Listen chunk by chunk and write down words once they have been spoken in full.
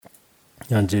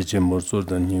양제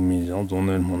제모소던 님이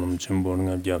정도는 뭐는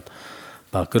전보는 게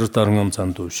바크르다는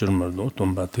잔도 실물도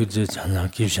돈바 특제 잔나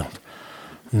기상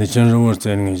내전으로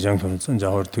되는 장통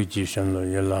선자월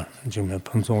특지션로 열라 지금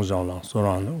평소장랑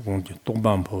소랑 공기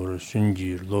동반포를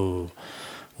순기로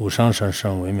无上甚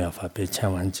深微妙法被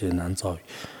千万劫难遭遇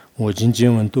我今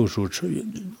经文读书持愿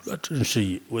真是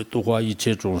以为度化一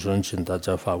切众生请大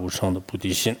家发无上的菩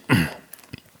提心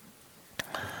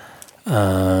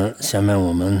下面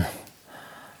我们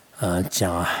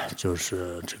讲就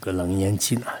是这个楞严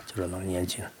经就是楞严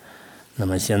经那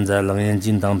么现在楞严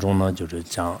经当中呢就是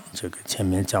讲这个前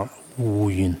面讲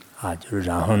五蕴就是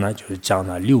然后呢就是讲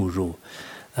了六入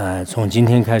从今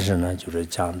天开始呢就是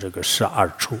讲这个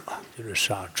12处就是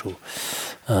12处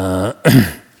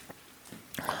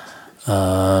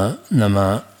那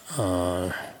么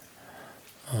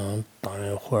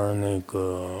等一会儿那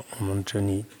个我们这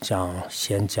里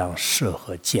先讲色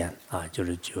和见就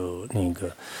是就那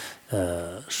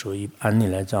个所以按理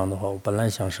来讲的话我本来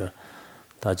想是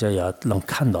大家也能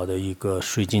看到的一个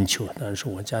水晶球但是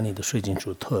我家里的水晶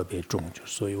球特别重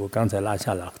所以我刚才拉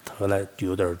下来后来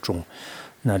有点重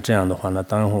那这样的话呢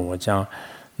当一会儿我讲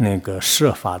那个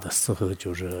设法的时候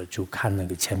就看那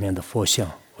个前面的佛像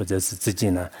或者是自己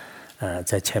呢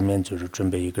在前面就是准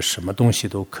备一个什么东西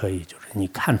都可以就是你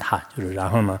看它就是然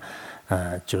后呢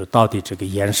就是到底这个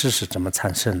颜色是怎么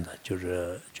产生的就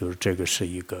是这个是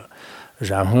一个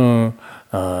然后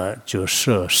就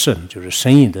设圣就是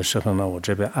声音的时候呢我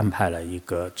这边安排了一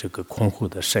个这个空户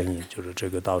的声音就是这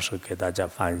个到时候给大家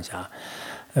放一下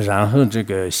然后这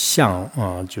个香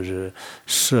就是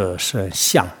色圣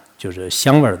香就是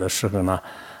香味的时候呢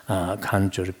看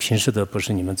就是平时的不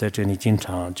是你们在这里经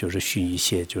常就是学一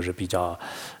些就是比较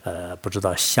不知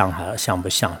道像还像不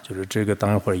像就是这个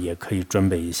等一会儿也可以准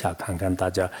备一下看看大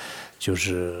家就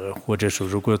是或者说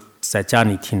如果在家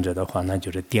里听着的话那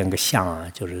就是点个香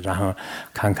就是然后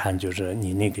看看就是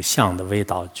你那个香的味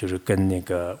道就是跟那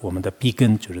个我们的鼻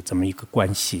根就是这么一个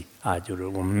关系就是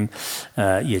我们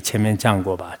也前面讲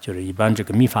过吧就是一般这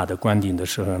个密法的观点的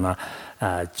时候呢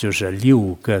就是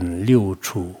六根六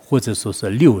处或者说是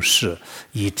六识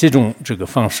以这个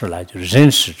方式来就是认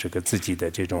识这个自己的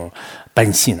这种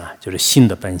本性就是心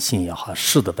的本性也好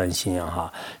识的本性也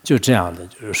好就这样的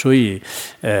就是所以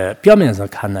表面上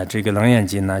看呢这个楞严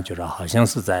经呢就是好像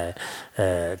是在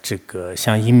这个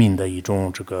像一命的一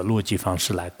种这个逻辑方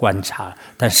式来观察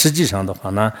但实际上的话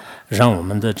呢让我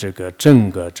们的这个整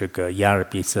个这个眼耳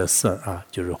鼻舌身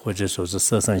就是或者说是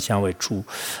色声香味触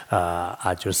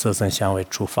就是色声香味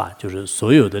触法就是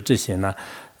所有的这些呢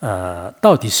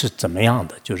到底是怎么样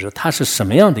的就是它是什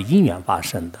么样的因缘发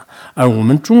生的而我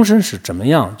们终身是怎么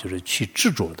样就是去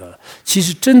执着的其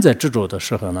实真在执着的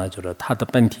时候呢就是它的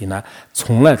本体呢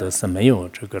从来都是没有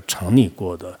这个成立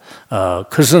过的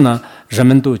可是呢人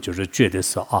们都就是觉得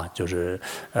说就是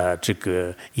这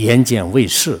个眼见为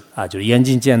实就是眼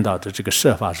睛见到的这个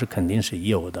设法是肯定是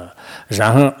有的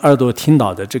然后耳朵听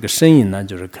到的这个声音呢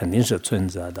就是肯定是存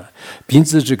在的鼻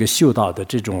子这个嗅到的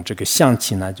这个香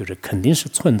气呢就是肯定是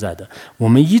存在的我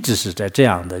们一直是在这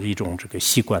样的一种这个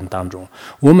习惯当中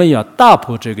我们要打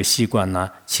破这个习惯呢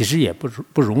其实也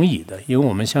不容易的因为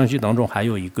我们相续当中还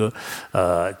有一个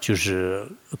就是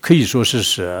可以说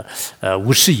是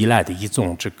无始以来的一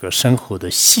种这个生活的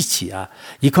习气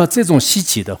依靠这种习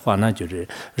气的话呢就是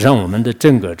让我们的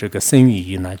整个这个生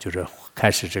育呢就是开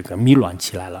始这个迷乱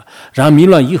起来了然后迷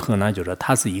乱以后呢就是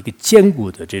它是一个坚固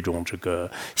的这种这个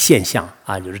现象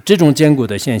就是这种坚固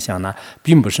的现象呢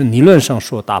并不是理论上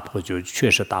说打破就确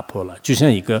实打破了就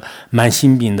像一个慢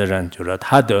性病的人就是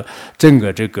他的整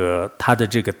个这个他的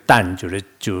这个胆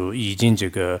就已经这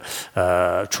个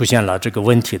出现了这个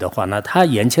问题的话那他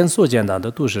眼前所见到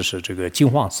的都是这个金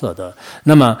黄色的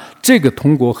那么这个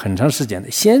通过很长时间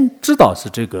的先知道是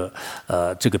这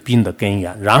个病的根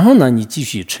源然后呢你继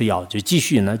续吃药就继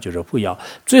续呢就是服药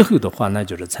最后的话呢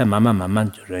就是才慢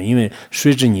慢就是因为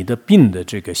随着你的病的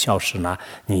这个消失呢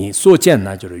你所见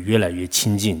呢就是越来越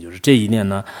亲近就是这一年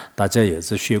呢大家也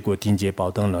是学过定解宝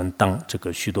灯论等这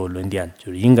个许多论点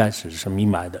就是应该是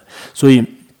明白的所以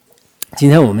今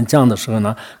天我们讲的时候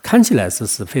呢看起来是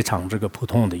非常这个普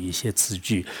通的一些词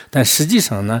句但实际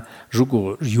上呢如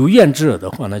果有缘之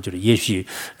的话呢就是也许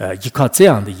依靠这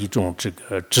样的一种这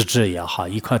个资质也好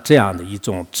依靠这样的一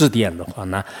种指点的话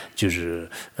呢就是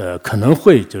可能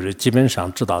会就是基本上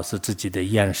知道是自己的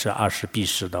眼识耳识鼻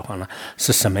识的话呢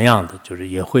是什么样的就是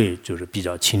也会就是比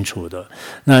较清楚的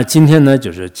那今天呢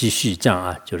就是继续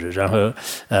讲就是然后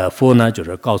佛呢就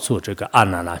是告诉这个阿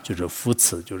难就是扶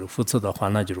持就是扶持的话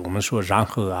呢就是我们说然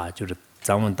后就是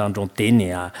藏文当中得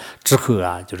你啊之后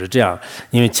啊就是这样，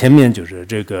因为前面就是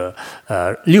这个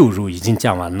六入已经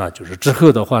讲完了，就是之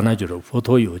后的话呢，就是佛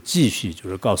陀有继续就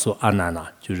是告诉阿难呐，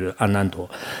就是阿难陀，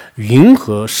云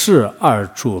何是二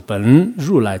处本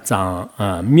如来藏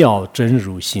妙真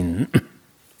如心。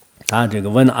他这个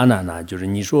问阿难呢，就是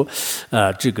你说，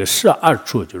这个是二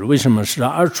处，就是为什么是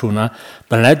二处呢？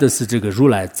本来的是这个如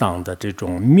来藏的这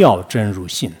种妙真如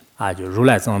性啊，就是如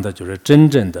来藏的，就是真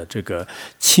正的这个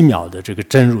奇妙的这个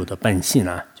真如的本性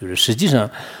啊，就是实际上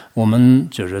我们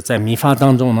就是在密法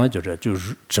当中呢，就是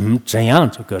怎样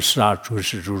这个是二处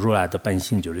是如来的本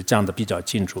性，就是讲的比较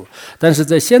清楚。但是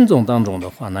在显宗当中的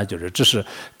话呢，就是只是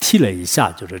提了一下，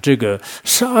就是这个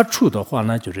是二处的话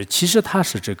呢，就是其实它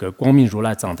是这个光明如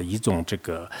来藏的一种这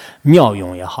个妙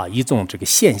用也好，一种这个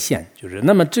显现。就是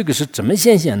那么这个是怎么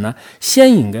显现呢？先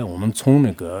应该我们从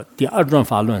那个第二转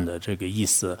法论的这个意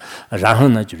思，然后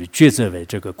呢就是抉择为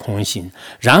这个空性，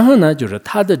然后呢就是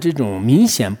它的这种明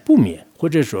显不灭，或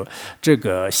者说这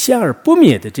个现而不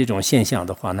灭的这种现象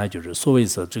的话，那就是所谓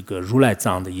的这个如来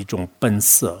藏的一种本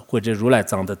色，或者如来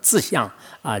藏的自相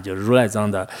啊，就是如来藏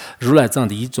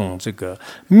的一种这个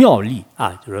妙力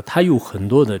啊，就是它有很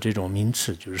多的这种名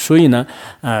词，就是所以呢，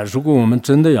如果我们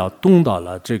真的要懂到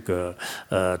了这个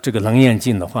楞严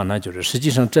经的话，那就是实际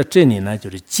上在这里呢，就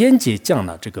是间接讲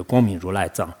了这个光明如来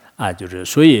藏。啊，就是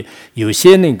所以有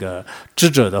些那个智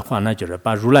者的话呢，就是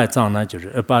把如来藏呢，就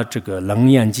是把这个楞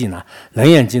严经呢，楞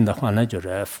严经的话呢，就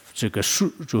是这个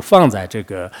就放在这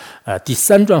个第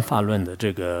三转法论的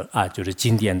这个就是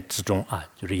经典之中啊，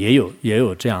就是也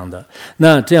有这样的。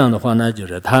那这样的话呢，就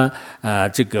是他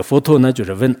这个佛陀呢，就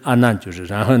是问阿难，就是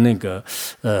然后那个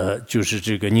就是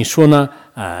这个你说呢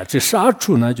这十二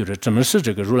处呢，就是怎么是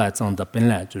这个如来藏的本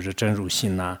来就是真如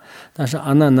心呢？但是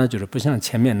阿难呢，就是不像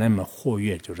前面那么活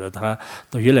跃，就是他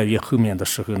到越来越后面的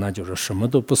时候呢，就是什么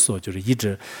都不说，就是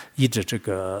一直这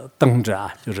个等着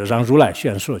啊，就是让如来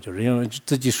宣说，就是因为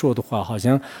自己说的话好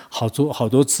像好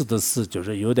多次的事，就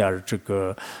是有点这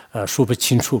个说不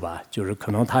清楚吧，就是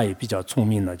可能他也比较聪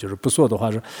明了，就是不说的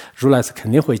话是如来是肯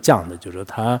定会讲的，就是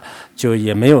他就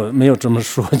也没有这么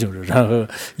说，就是然后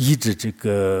一直这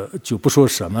个就不说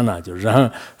什么了，就是然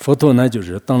后佛陀呢就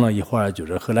是等了一会儿，就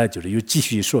是后来就是又继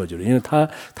续说，就是因为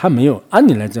他没有按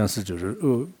理来讲是就是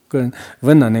跟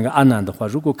问了那个阿难的话，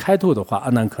如果开头的话，阿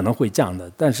难可能会讲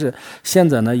的，但是现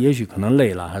在呢，也许可能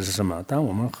累了还是什么，但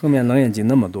我们后面楞严经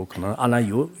那么多，可能阿难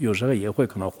有时候也会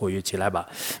可能活跃起来吧。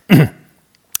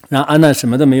让阿难什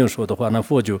么都没有说的话，那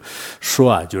佛就说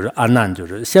啊，就是阿难，就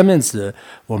是下面是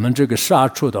我们这个十二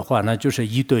处的话，那就是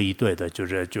一对一对的，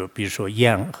就比如说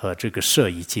眼和这个色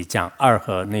一起讲，二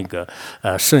和那个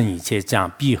身一起讲，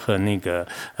鼻和那个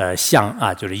相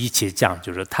啊，就是一起讲，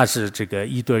就是它是这个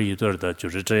一对一对的，就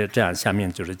是这样下面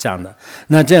就是讲的。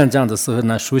那这样讲的时候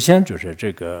呢，首先就是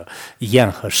这个眼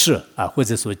和色啊，或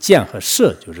者说见和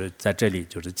色，就是在这里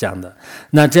就是讲的。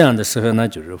那这样的时候呢，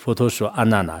就是佛陀说阿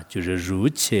难啊，就是如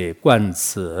切观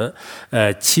此，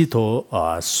其头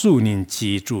树林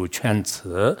记住全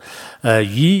词，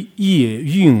于意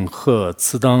云何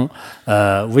此等，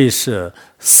为是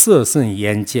色身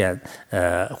眼见，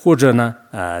或者呢，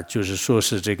就是说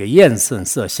是这个眼身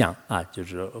色相啊，就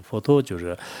是佛陀就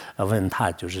是问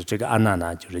他，就是这个阿难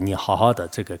呢，就是你好好的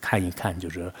这个看一看，就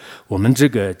是我们这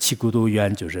个七孤独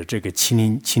园，就是这个麒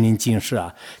麟精舍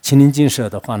啊，麒麟精舍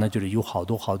的话呢，就是有好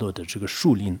多的这个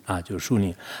树林啊，就是树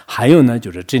林，还有呢，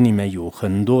就是这里面有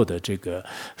很多的这个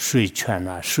水泉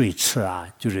啊、水池啊，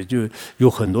就有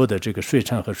很多的这个水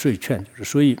泉和水泉，就是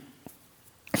所以。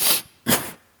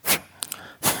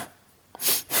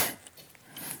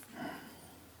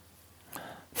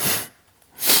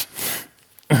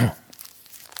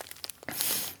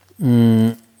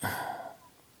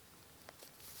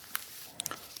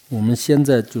我们现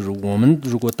在就是我们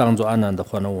如果当做阿难的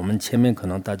话呢，我们前面可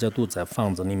能大家都在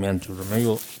房子里面，就是没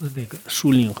有那个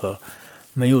树林和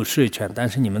没有水泉，但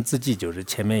是你们自己就是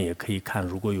前面也可以看，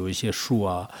如果有一些树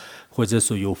啊，或者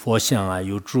说有佛像啊、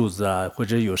有柱子啊，或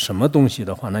者有什么东西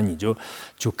的话，那你就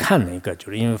看那个，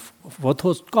就是因为佛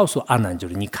陀告诉阿难，就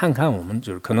是你看看我们，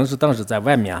就是可能是当时在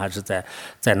外面还是在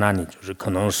那里，就是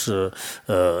可能是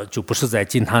就不是在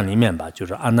金堂里面吧，就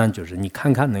是阿难，就是你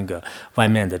看看那个外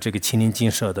面的这个麒麟精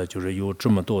舍的，就是有这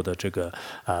么多的这个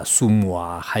树木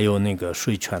啊，还有那个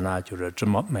水泉啊，就是这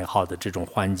么美好的这种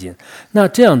环境。那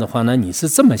这样的话呢，你是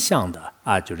这么想的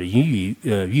啊，就是因于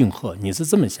云何，你是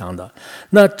这么想的。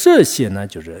那这些呢，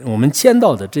就是我们见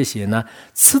到的这些呢，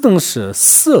此等是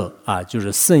色啊，就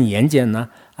是身眼见呢。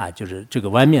啊，就是这个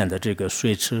外面的这个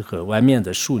水池和外面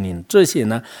的树林，这些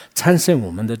呢产生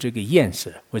我们的这个眼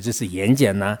识或者是眼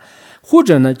见呢，或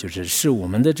者呢就是我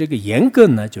们的这个眼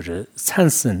根呢，就是产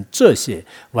生这些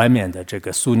外面的这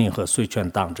个树林和水泉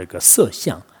当这个色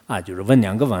相。啊，就是问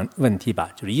两个问题吧，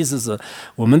就是意思是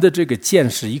我们的这个见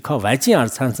是依靠外境而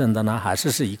产生的呢，还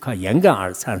是依靠眼根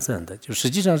而产生的？就实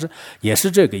际上也是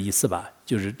这个意思吧。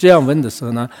就是这样问的时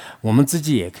候呢，我们自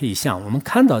己也可以想，我们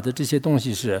看到的这些东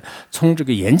西是从这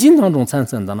个眼睛当中产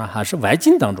生的呢，还是外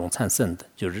境当中产生的？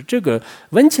就是这个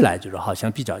问起来就是好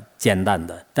像比较简单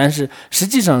的，但是实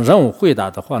际上让我回答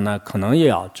的话呢，可能也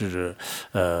要就是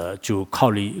就考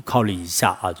虑一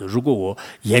下啊，就如果我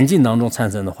眼睛当中产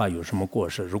生的话有什么过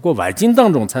失，如果外境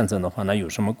当中产生的话呢有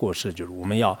什么过失，就是我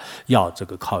们要这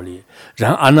个考虑。然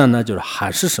后安娜呢就是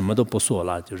还是什么都不说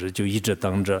了，就一直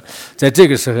等着。在这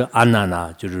个时候安娜呢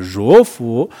就是若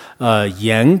夫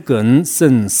眼根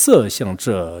生色相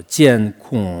者，见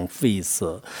空非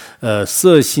色，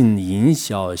色性淫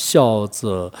小，小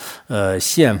则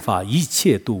宪法一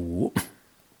切度无。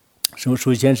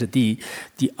首先是第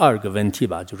二个问题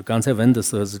吧，就是刚才问的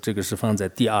时候这个是放在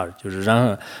第二，就是然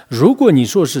后如果你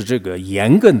说是这个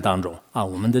眼根当中啊，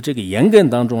我们的这个眼根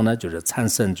当中呢，就是产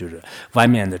生就是外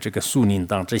面的这个树林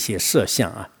当这些色相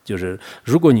啊，就是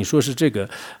如果你说是这个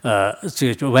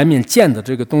就外面见的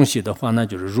这个东西的话呢，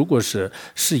就是如果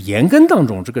是眼根当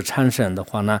中这个产生的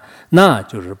话呢，那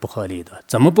就是不合理的。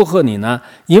怎么不合理呢？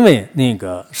因为那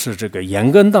个是这个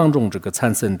眼根当中这个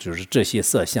产生就是这些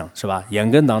色相，是吧？眼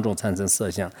根当中产生色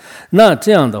相，那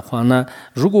这样的话呢，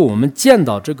如果我们见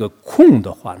到这个空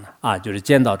的话呢，啊，就是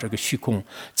见到这个虚空，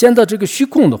见到这个虚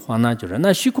空的话呢，就是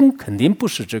那虚空肯定不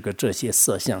是这些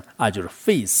色相啊，就是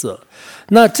非色。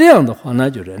那这样的话呢，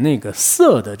就是那个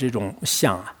色的这种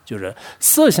相啊，就是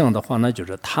色相的话呢，就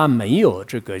是它没有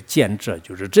这个见者，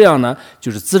就是这样呢，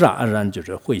就是自然而然就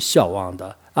是会消亡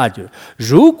的。啊，就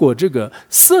如果这个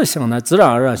色相呢自然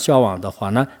而然消亡的话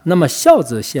呢，那么消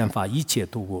则宪法一切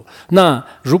度无。那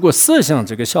如果色相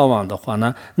这个消亡的话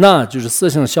呢，那就是色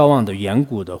相消亡的缘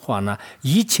故的话呢，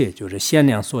一切就是限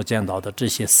量所见到的这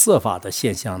些色法的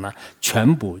现象呢，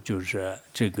全部就是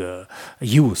这个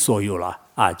一无所有了。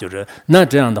啊，就是那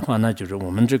这样的话呢，就是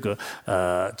我们这个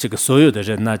所有的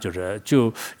人呢，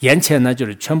就眼前呢，就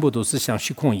是全部都是像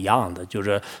虚空一样的，就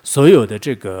是所有的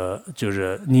这个就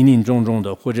是林林种种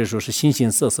的，或者说是形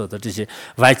形色色的这些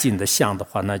外境的相的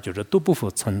话呢，就是都不复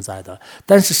存在的。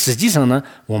但是实际上呢，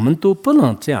我们都不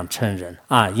能这样承认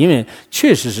啊，因为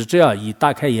确实是这样，一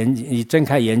睁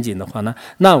开眼睛的话呢，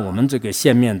那我们这个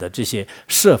线面的这些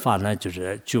设法呢，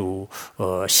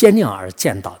限量而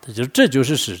见到的，这就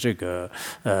是使这个。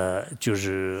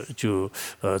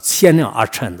限量而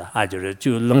成的啊，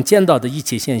就能见到的一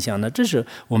切现象呢，这是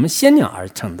我们限量而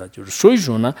成的，就是所以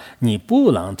说呢，你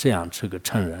不能这样这个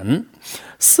承认。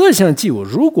色相即无，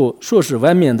如果说是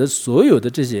外面的所有的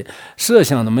这些色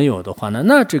相都没有的话呢，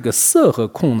那这个色和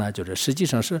空呢，就是实际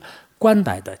上是观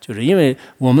待的，就是因为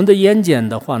我们的眼见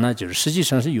的话呢，就是实际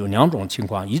上是有两种情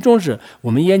况，一种是我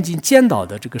们眼睛见到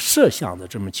的这个色相的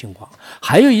这么情况，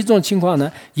还有一种情况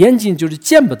呢，眼睛就是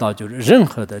见不到就是任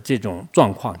何的这种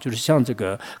状况，就是像这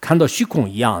个看到虚空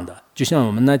一样的。就像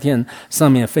我们那天上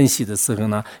面分析的时候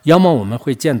呢，要么我们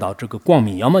会见到这个光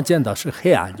明，要么见到是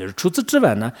黑暗，就是除此之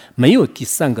外呢，没有第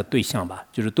三个对象吧，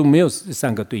就是都没有第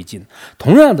三个对境。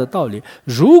同样的道理，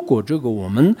如果这个我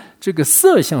们这个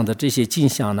色相的这些镜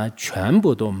像呢，全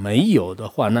部都没有的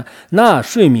话呢，那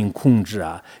睡眠控制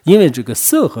啊，因为这个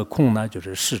色和空呢，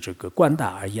是这个观待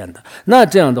而言的。那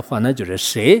这样的话呢，就是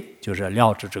谁就是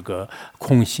了知这个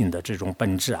空性的这种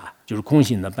本质啊。就是空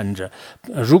性的本质。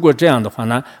如果这样的话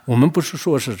呢，我们不是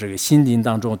说是这个心灵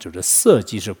当中就是色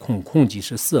即是空，空即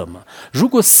是色嘛？如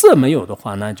果色没有的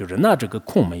话呢，就是那这个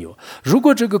空没有；如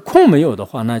果这个空没有的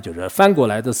话呢，就是翻过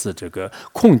来的是这个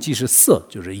空即是色，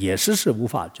就是也是无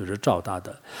法就是照大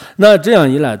的。那这样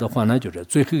一来的话呢，就是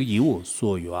最后一无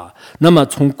所有啊。那么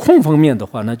从空方面的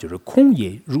话呢，就是空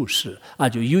也入世啊，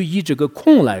就以这个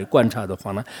空来观察的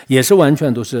话呢，也是完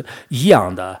全都是一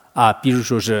样的啊。比如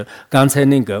说是刚才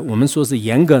那个我们说是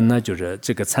眼根呢，就是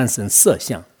这个产生色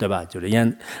相，对吧？就是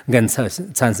眼根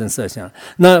产生色相。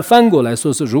那反过来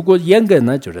说是，如果眼根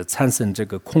呢，就是产生这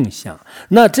个空相，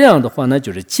那这样的话呢，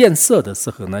就是见色的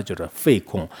时候呢，就是非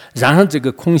空，然后这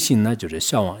个空性呢，就是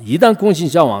消亡。一旦空性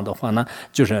消亡的话呢，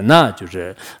就是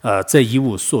这一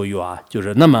无所有啊，就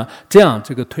是那么这样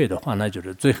这个退的话呢，就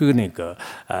是最后那个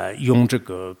用这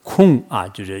个空啊，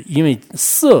就是因为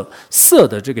色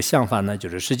的这个想法呢，就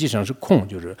是实际上是空，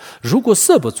就是如果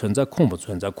色不存存在，空不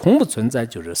存在，空不存在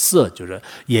就是色，就是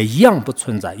也一样不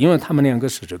存在，因为他们两个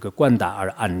是这个观待而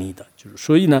安立的，就是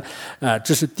所以呢，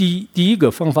这是第一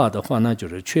个方法的话呢，就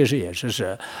是确实也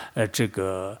是这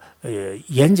个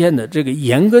眼见的这个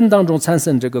眼根当中产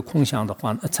生这个空相的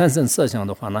话，产生色相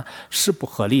的话呢，是不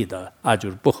合理的啊，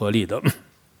就是不合理的。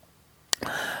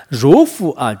若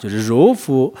复啊，就是若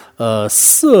复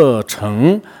色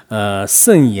成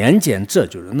甚眼见者，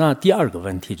就是那第二个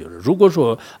问题就是，如果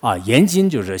说啊眼睛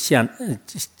就是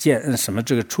见什么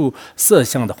这个出色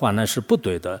相的话呢是不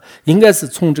对的，应该是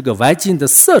从这个外境的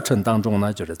色尘当中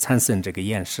呢就是产生这个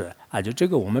眼识啊，就这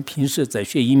个我们平时在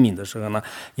学阴明的时候呢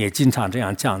也经常这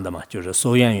样讲的嘛，就是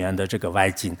所缘缘的这个外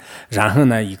境，然后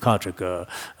呢依靠这个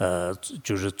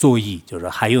就是作意，就是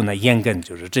还有呢眼根，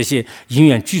就是这些因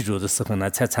缘具足的时候呢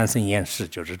才产生眼识，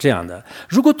就是这样的。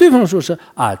如果对方说是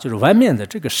啊，就是外面的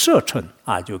这个色尘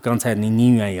啊，就刚才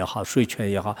宁愿也好，水泉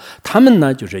也好，他们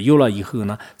呢就是有了以后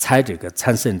呢，才这个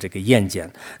产生这个眼见。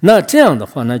那这样的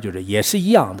话呢，就是也是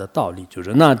一样的道理，就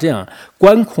是那这样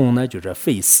观空呢，就是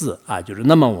废色啊，就是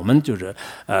那么我们就是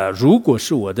如果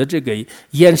是我的这个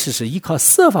眼识是依靠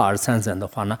色法而产生的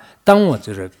话呢，当我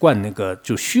就是观那个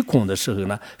就虚空的时候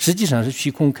呢，实际上是虚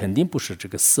空肯定不是这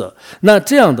个色。那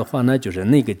这样的话呢，就是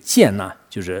那个见呢，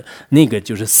就是那个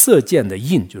就是色见的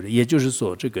印，就是也就是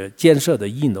说这个见色的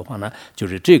印的话呢，就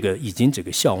是这个已经这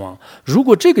个消亡。如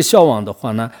果这个消亡的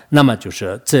话呢，那么就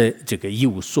是这个一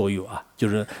无所有啊，就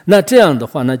是那这样的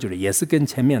话呢，就是也是跟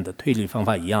前面的推理方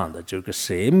法一样的，这个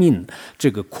谁命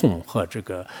这个空和这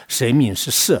个谁命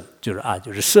是色，就是啊，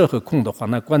就是色和空的话，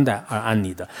那观待而安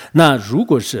立的。那如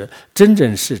果是真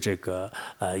正是这个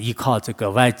依靠这个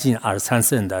外境而产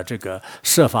生的这个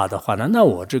色法的话呢，那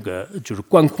我这个就是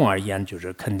观空而言，就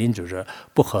是肯定就是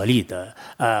不合理的。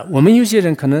我们有些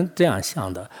人可能这样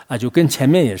想的啊，就跟前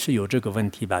面也是有这个问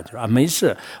题吧，就是啊没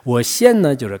事，我先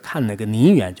呢就是看那个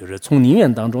宁远，就是从宁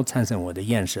远当中产生我的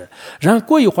眼识，然后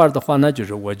过一会儿的话呢，就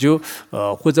是我就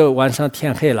或者晚上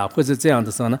天黑了，或者这样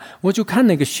的时候呢，我就看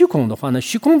那个虚空的话呢，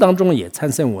虚空当中也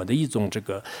产生我的一种这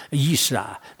个意识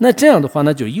啊。那这样的话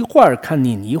呢，就一会儿看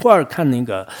你一会儿看那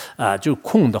个就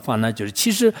空的话呢，就是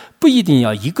其实不一定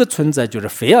要一个存在，就是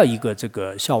非要一个这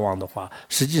个消亡的话，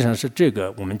实际上是这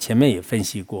个我们前面也分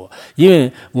析过，因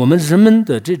为我们人们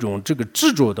的这个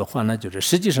执着的话呢，就是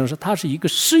实际上是它是一个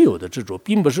实有的执着，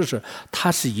并不是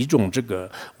它是一种这个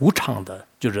无常的，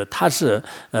就是它是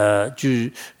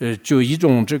就一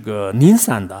种这个零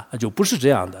散的，就不是这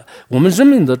样的。我们人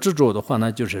们的执着的话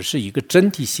呢，是一个整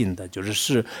体性的，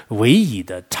是唯一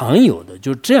的、常有的，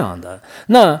就这样的。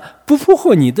那不符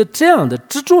合你的这样的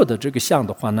执着的这个相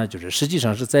的话呢，实际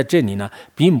上是在这里呢，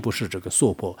并不是这个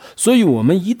娑婆。所以我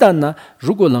们一旦呢，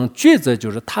如果能觉得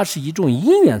它是一种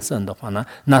因缘生的话呢，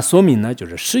那说明呢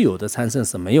实有的产生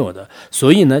是没有的。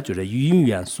所以呢，因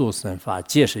缘所生法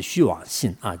皆是虚妄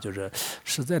性啊，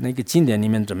是在那个经典里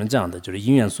面怎么讲的？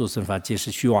因缘所生法皆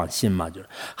是虚妄性嘛。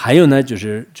还有呢，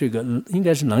这个应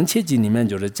该是楞伽经里面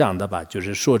讲的吧，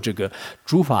说这个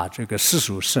诸法这个世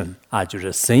俗生啊，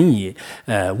生以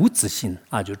无自性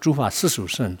啊，就诸法世俗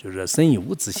生生以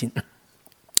无自性。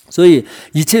所以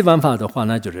一切万法的话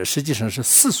呢，实际上是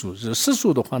世俗，世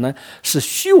俗的话呢是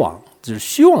虚妄，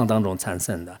虚妄当中产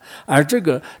生的。而这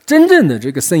个真正的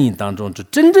这个生意当中，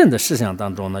真正的思想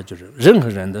当中呢，任何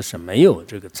人的是没有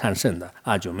这个产生的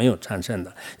啊，就没有产生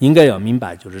的。应该要明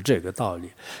白这个道理。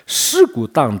是故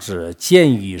当知见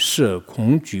于色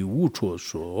空具无处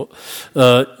说。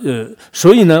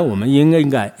所以呢，我们应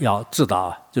该要知道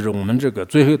啊。我们这个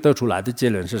最后得出来的结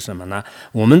论是什么呢？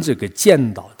我们这个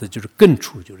见到的根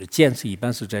处，见是一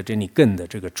般是在这里根的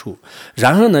这个处，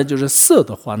然后呢色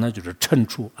的话呢尘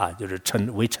处啊，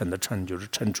尘为尘的尘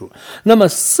尘处。那么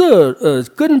色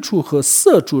根处和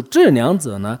色处这两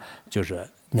者呢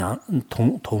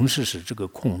同时是这个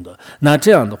空的。那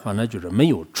这样的话呢没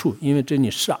有处，因为这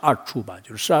里是二处吧，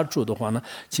是二处的话呢，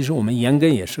其实我们眼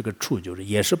根也是个处，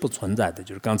也是不存在的，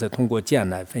刚才通过见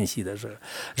来分析的是。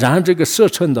然后这个色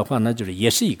尘的话呢也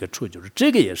是一个处，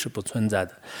这个也是不存在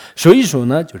的。所以说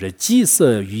呢即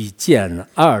色与见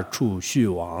二处虚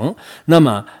妄。那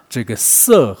么这个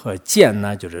色和见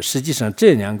呢实际上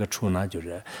这两个处呢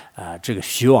这个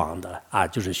虚妄的啊，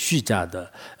虚假的。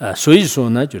所以说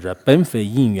呢本非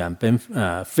因缘，本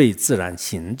非自然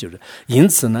性，因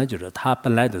此呢它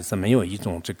本来的是没有一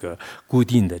种这个固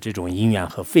定的这种因缘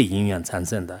和非因缘产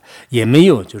生的，也没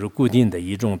有固定的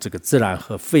一种这个自然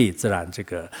和非自然这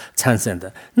个产生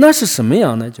的。那是什么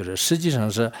样呢？实际上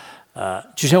是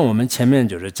就像我们前面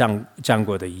讲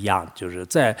过的一样，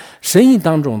在生意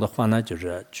当中的话呢，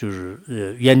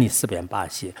远离四边八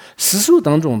邪；世俗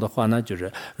当中的话呢，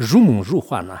如梦如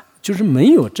幻啊，就是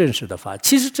没有真实的法。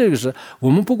其实这个是我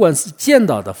们不管是见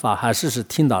到的法还是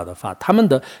听到的法，他们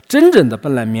的真正的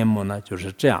本来面目呢，就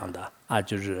是这样的啊，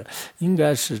就是应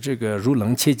该是这个《如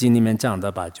楞切经》里面讲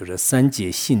的吧，就是三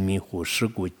界性迷惑，十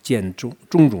故见种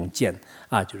种见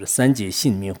啊，就是三界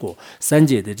性迷惑，三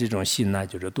界的这种性呢，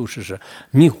就是都是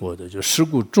迷惑的，就十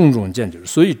故种种见，就是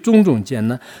所以种种见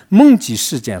呢，梦即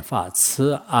世间法，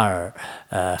此二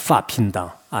法平等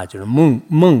啊，就是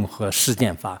梦和世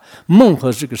间法，梦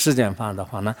和这个世间法的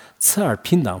话呢，此二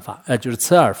平等法，就是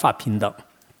此二法平等。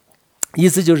意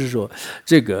思就是说，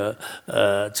这个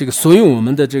所有我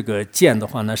们的这个见的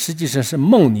话呢，实际上是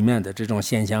梦里面的这种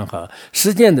现象和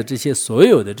实践的这些所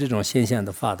有的这种现象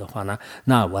的法的话呢，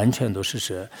那完全都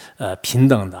是平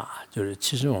等的。就是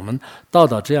其实我们到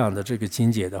这样的这个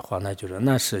境界的话呢，就是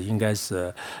那是应该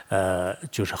是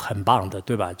就是很棒的，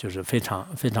对吧？就是非常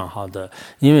非常好的。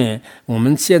因为我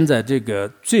们现在这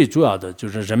个最主要的就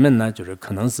是人们呢，就是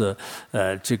可能是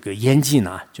这个烟禁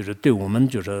呢，就是对我们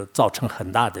就是造成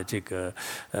很大的这个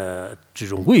这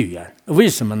种畏缘。为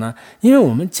什么呢？因为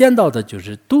我们见到的就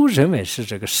是都认为是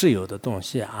这个实有的东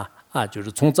西啊，就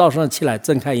是从早上起来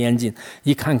睁开眼睛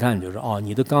一看，就是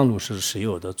你的钢炉是实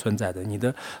有的存在的，你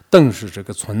的灯是这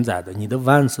个存在的，你的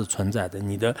碗是存在的，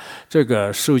你的这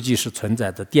个手机是存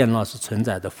在的，电脑是存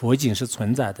在的，佛经是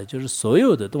存在的，就是所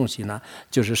有的东西呢，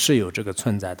就是实有这个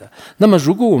存在的。那么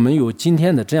如果我们有今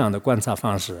天的这样的观察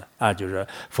方式啊，就是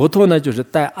佛陀呢，就是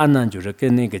带阿难，就是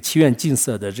跟那个七愿净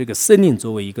色的这个森林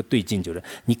作为一个对境，就是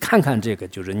你看看这个，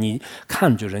就是你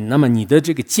看，就是那么你的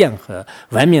这个见和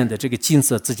外面的这个净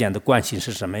色之间的关系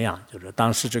是什么样？就是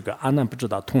当时这个阿难不知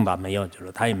道通达没有，就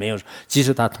是他也没有，即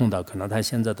使他通达，可能他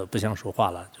现在都不想说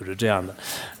话了，就是这样的。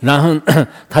然后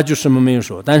他就什么没有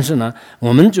说，但是呢，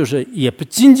我们就是也不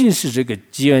仅仅是这个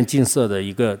机缘净色的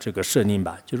一个这个设定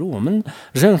吧，就是我们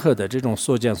任何的这种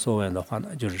所见所闻的话呢，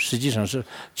就是实际上是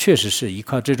确实是依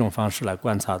靠这种方式来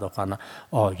观察的话呢，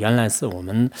原来是我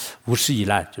们无始以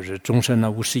来就是终身呢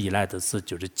无始以来的是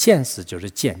就是见识就是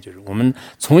见，就是我们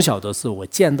从小的是我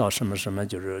见到什么什么，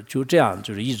就这样，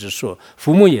就是一直说，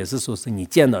父母也是说是你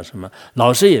见到什么，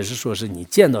老师也是说是你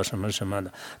见到什么什么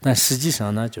的，但实际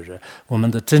上呢，就是我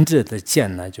们的真正的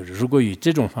见呢，就是如果以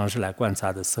这种方式来观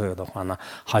察的时候的话呢，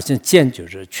好像见就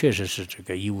是确实是这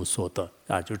个一无所得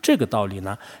啊，就这个道理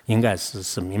呢，应该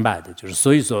是明白的，就是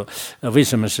所以说，为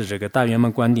什么是这个大圆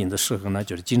满观顶的时候呢，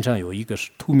就是经常有一个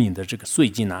透明的这个碎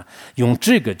镜呢，用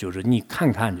这个就是你看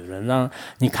看，就是让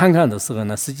你看看的时候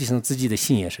呢，实际上自己的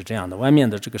心也是这样的，外面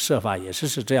的这个设法也是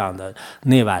这样的，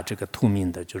内外这个透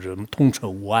明的，就是通彻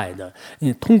无碍的。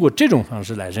你通过这种方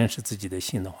式来认识自己的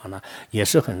心的话呢，也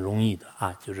是很容易的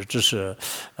啊。就是这是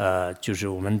就是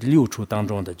我们六处当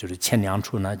中的就是前两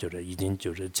处呢，就是已经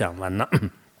就是讲完了。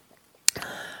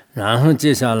然后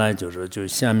接下来就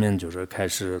下面就是开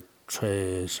始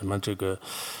吹什么这个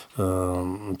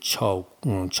敲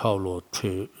锣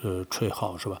吹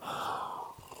号是吧？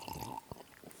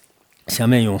下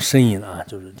面用声音啊，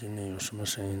就是今天有什么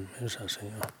声音？没有啥声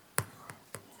音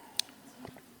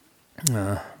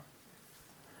啊。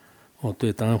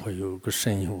对，等会儿有个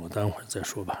声音，我等会儿再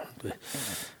说吧。对，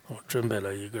我准备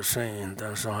了一个声音，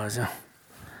但是好像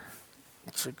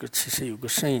这个其实有个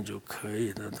声音就可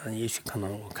以的，但也许可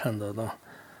能我看得到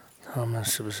他们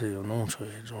是不是有弄出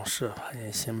一种设法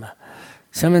也行吧。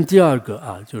下面第二个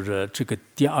啊，就是这个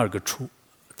第二个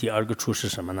处是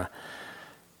什么呢？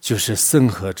就是僧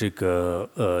和这个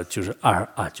就是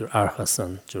就是二和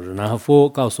僧，就是然后佛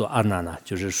告诉阿难呢，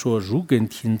就是说如根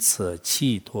听此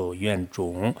气托愿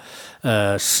中，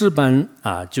事般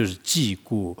就是寂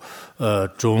故，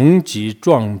种即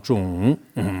庄重。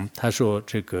他说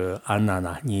这个阿难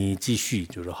呢，你继续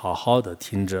就是好好的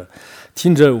听着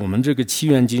我们这个七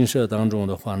愿经舍当中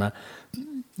的话呢。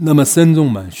那么僧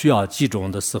众们需要祭种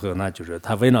的时候呢，就是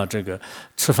他为了这个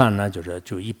吃饭呢，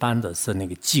就一般的是那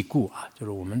个祭故啊，就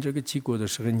是我们这个祭故的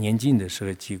时候，年近的时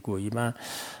候祭故，一般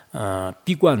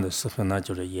闭关的时候呢，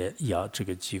就是也要这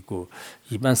个祭故。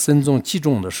一般僧众祭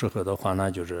种的时候的话呢，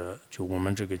就我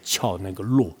们这个敲那个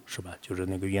锣是吧？就是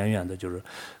那个远远的，就是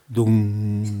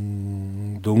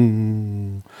咚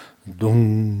咚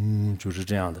咚，就是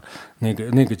这样的。那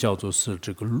个叫做是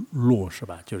这个锣是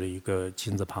吧？就是一个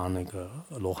金字旁那个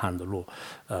罗汉的锣，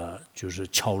就是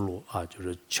敲锣啊，就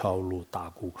是敲锣打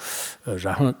鼓。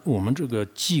然后我们这个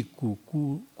祭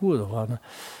鼓的话呢。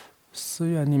寺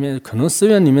院里面可能寺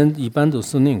院里面一般都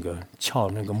是那个敲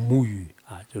那个木鱼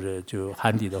啊，就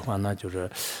寒底的话呢，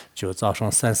就早上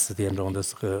3、4点钟的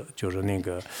时候，就是那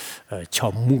个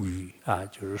敲木鱼啊，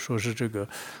就是说是这个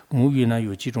木鱼呢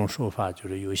有几种说法，就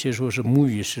是有些说是木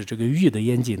鱼是这个鱼的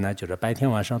眼睛呢，就是白天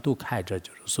晚上都开着，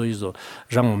就是所以说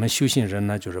让我们修行人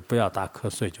呢，就是不要打瞌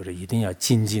睡，就是一定要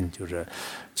精进，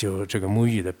就这个木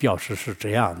鱼的表示是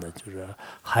这样的，就是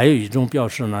还有一种表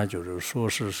示呢，就是说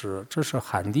是这是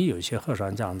汉地有些和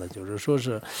尚讲的，就是说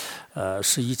是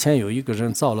是以前有一个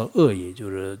人造了恶业，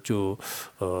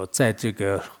在这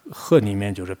个河里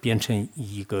面就是变成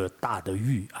一个大的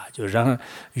鱼啊，就然后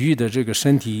鱼的这个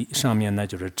身体上面呢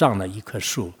就是长了一棵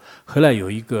树，后来有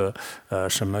一个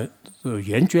什么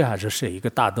圆觉还是谁一个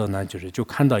大德呢，就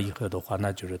看到以后的话，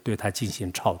那就是对他进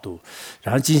行超度，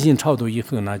然后进行超度以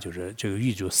后呢，就是这个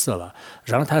鱼就死了，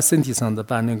然后他身体上的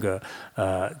把那个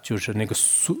就是那个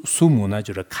树木呢，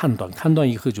就是砍断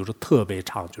以后就是特别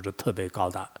长，就是特别高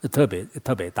大，特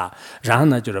别大，然后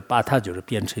呢就是把它就是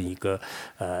变成一个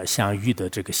像鱼的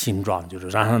这个形状，就是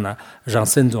然后呢让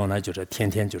僧众呢就是天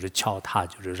天就是敲它，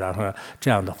就是然后这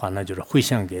样的话呢就是回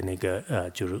向给那个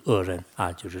就是恶人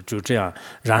啊，就这样，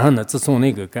然后呢自从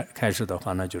那个开始的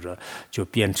话呢，就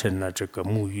变成了这个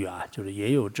木鱼啊，就是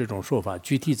也有这种说法，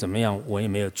具体怎么样我也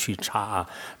没有去查啊，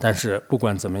但是不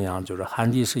管怎么样，就是汉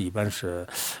地是一般是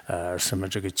什么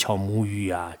这个敲木鱼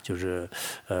啊，就是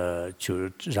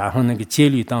然后那个戒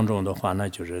律当中的话呢，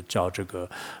就是叫这个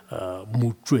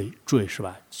木坠是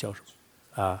吧？叫什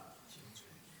么啊？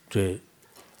对，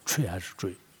锤还是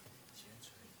坠？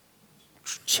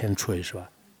前锤是吧？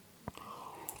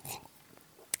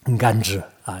甘蔗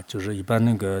啊，就是一般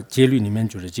那个戒律里面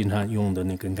就是经常用的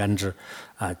那根甘蔗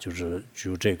啊，就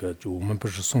这个，就我们不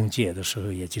是诵戒的时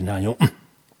候也经常用。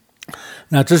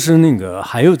那这是那个，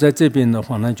还有在这边的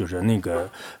话呢，就是那个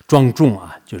庄重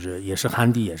啊，就是也是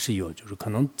汉地也是有，就是可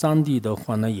能藏地的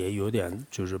话呢也有点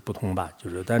就是不同吧，就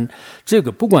是但这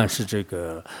个不管是这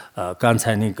个刚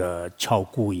才那个敲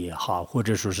鼓也好，或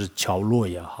者说是敲锣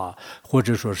也好，或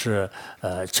者说是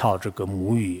敲这个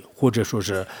母语，或者说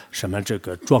是什么这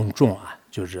个庄重啊。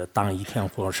就是当一天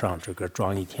和尚，这个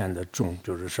装一天的重，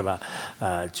就是是吧？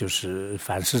就是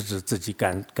凡是指自己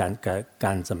干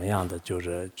怎么样的，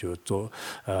就做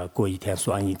过一天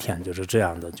算一天，就是这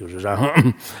样的，就是然后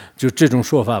就这种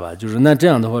说法吧。就是那这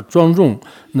样的话，庄重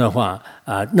的话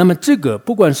那么这个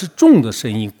不管是重的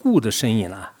声音、固的声音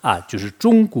就是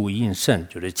中古音盛，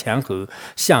就是前后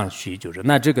相续，就是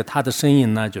那这个它的声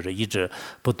音呢，就是一直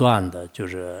不断的，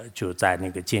就在那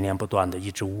个接连不断的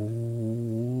一直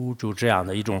呜，就这样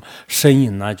的一种声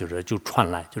音呢，就传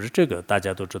来，就是这个大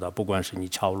家都知道，不管是你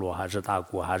敲锣还是打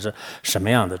鼓还是什么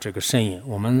样的这个声音，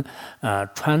我们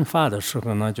传法的时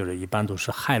候呢，就是一般都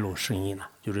是海螺声音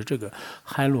就是这个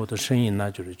海螺的声音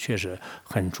呢，就是确实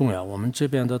很重要。我们这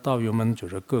边的道友们，就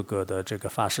是各个的这个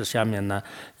法师下面呢，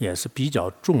也是比较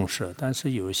重视。但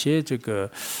是有些这个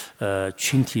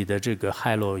群体的这个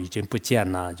海螺已经不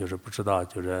见了，就是不知道，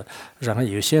就是然后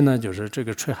有些呢，就是这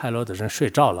个吹海螺的人睡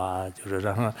着了就是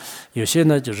然后有些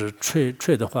呢，就是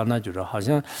吹的话呢，就是好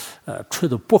像吹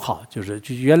的不好，就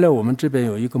原来我们这边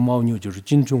有一个牦牛，就是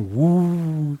经常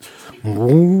呜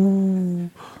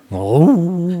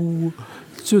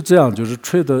就这样，就是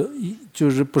吹的，就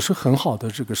是不是很好的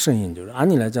这个声音，就是按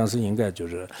理来讲是应该就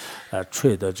是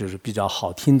吹的就是比较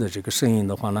好听的这个声音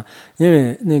的话呢，因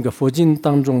为那个佛经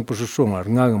当中不是说嘛，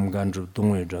俺们干住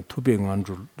东为者特别按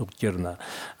住录节呢，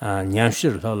年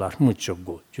续头了没结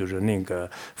果，就是那个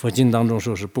佛经当中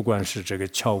说是不管是这个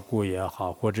敲鼓也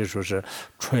好，或者说是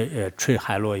吹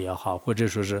海螺也好，或者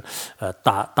说是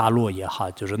打锣也好，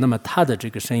就是那么它的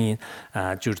这个声音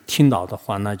就是听到的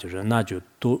话呢，就是那就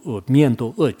面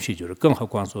都恶趣，就是更何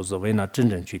况说是为了真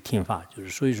正去听法，就是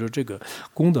所以说这个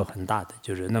功德很大的，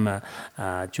就是那么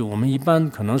就我们一般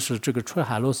可能是这个吹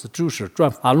海螺是就是转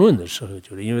法轮的时候，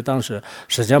就是因为当时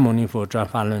释迦牟尼佛转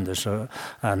法轮的时候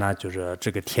那就是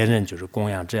这个天人就是供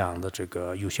养这样的这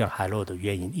个有限海螺的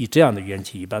原因，以这样的缘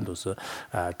起一般都是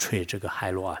吹这个海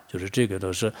螺就是这个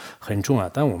都是很重要。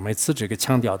但我每次这个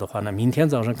强调的话呢，明天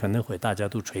早上可能会大家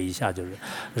都吹一下，就是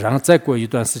然后再过一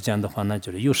段时间的话呢，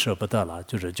就是又舍不得了，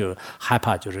就害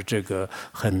怕就是这个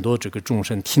很多这个众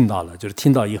生听到了，就是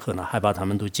听到以后呢，害怕他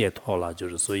们都解脱了，就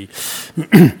是所以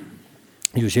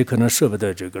有些可能舍不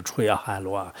得这个吹海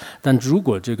螺但如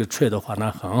果这个吹的话，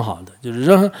那很好的，就是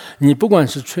让你不管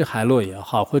是吹海螺也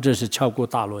好，或者是敲鼓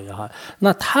打锣也好，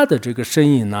那它的这个声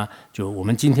音呢，就我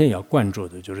们今天要关注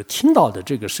的，就是听到的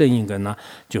这个声音跟呢，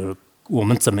就是我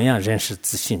们怎么样认识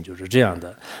自信，就是这样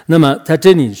的。那么在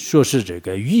这里说是这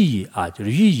个寓意就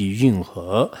是寓意云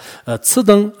和此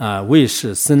等为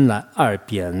是生来二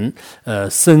边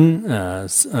生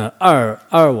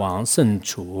二王生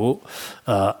处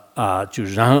就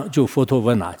是然后就佛陀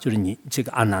问就是你这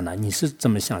个阿难呐，你是怎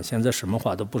么想？现在什么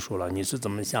话都不说了，你是怎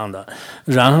么想的？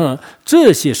然后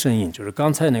这些声音，就是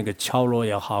刚才那个敲锣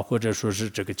也好，或者说是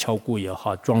这个敲鼓也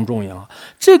好，庄重也好，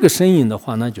这个声音的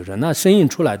话呢，就是那声音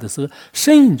出来的时候，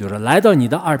声音就是来到你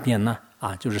的耳边呢。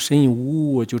就是声音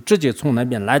呜，就直接从那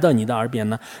边来到你的耳边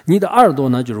呢，你的耳朵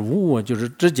呢就是呜，就是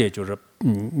直接就是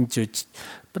就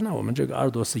本来我们这个耳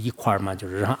朵是一块嘛，就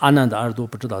是然后阿难的耳朵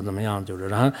不知道怎么样，就是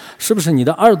然后是不是你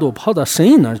的耳朵跑到声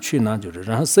音那儿去呢？就是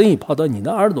然后声音跑到你的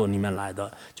耳朵里面来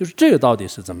的，就是这个到底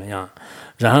是怎么样？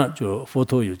然后就佛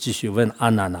陀又继续问阿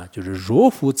难呢，就是若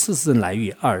复此声来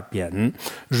于耳边，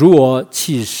若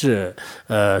其是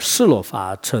失落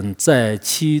法尘在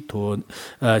其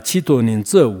多年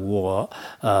则我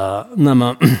那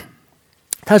么。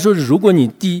他说：“如果你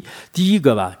第一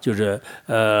个吧，就是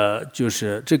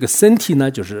这个身体呢，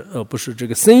就是不是这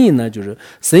个声音呢，就是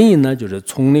声音呢，就是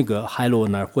从那个海螺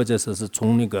那儿，或者说是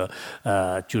从那个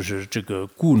就是这个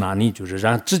鼓那里，就是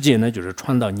然后直接呢，就是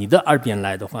传到你的耳边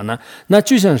来的话呢，那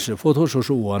就像是佛陀说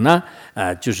是我呢，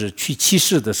就是去起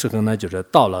世的时候呢，就是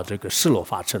到了这个失落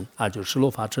法尘就失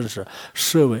落法尘是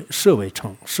舍卫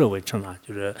城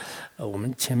就是我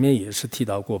们前面也是提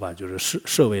到过吧，就是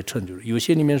舍卫城，就是有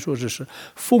些里面说是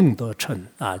丰德城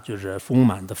就是丰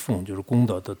满的丰，就是功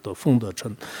德的丰德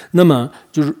城。那么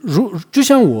就是就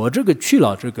像我这个去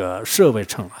了这个舍卫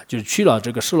城就是去了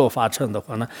这个失落法城的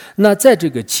话呢，那在这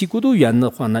个七孤独园的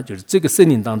话呢，就是这个森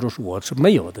林当中我是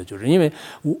没有的，就是因为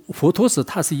佛陀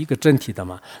它是一个整体的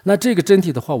嘛。那这个整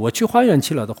体的话，我去花园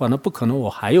去了的话，那不可能我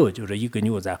还有就是一个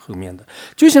牛在后面的，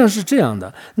就像是这样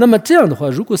的。那么这样的话，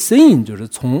如果声音就是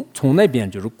从那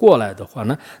边就是过来的话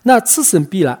呢，那此声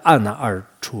必然按那而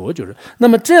出，就是那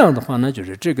么这样的话呢，就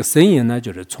是这个声音呢，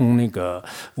就是从那个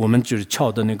我们就是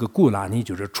敲的那个鼓那里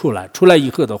就是出来以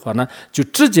后的话呢，就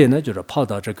直接呢就是跑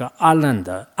到这个阿难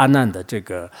的这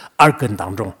个耳根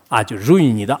当中就入于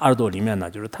你的耳朵里面呢，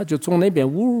就是他就从那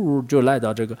边呜就来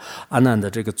到这个阿难的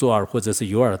这个左耳或者是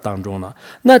右耳当中了。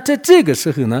那在这个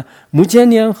时候呢，目犍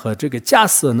连和这个迦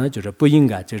叶呢，就是不应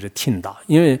该就是听到，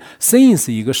因为声音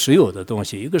是一个实有的东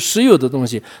西，一个实有的东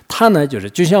西，它呢就是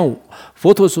就像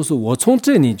佛陀说是我从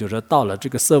这里就是到了这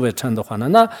个舍卫城的话呢，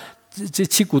那这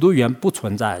七孤独园不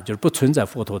存在，就是不存在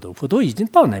佛陀已经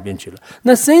到那边去了。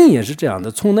那声音也是这样的，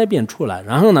从那边出来，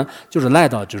然后呢就是来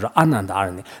到就是阿难的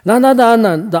耳里。那阿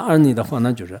难的耳里的话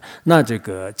呢，就是那这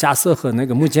个迦叶和那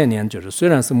个目犍连，就是虽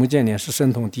然是目犍连是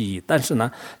神通第一，但是呢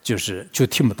就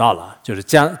听不到了。就是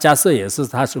迦叶也是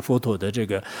他是佛陀的这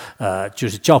个就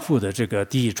是教父的这个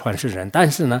第一传世人，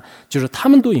但是呢就是他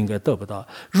们都应该得不到。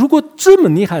如果这么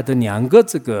厉害的两个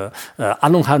这个阿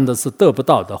罗汉的是得不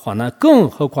到的话，那更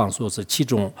何况说是其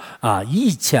中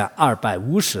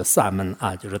1253门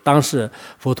就是当时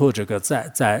佛陀这个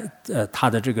在他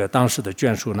的这个当时的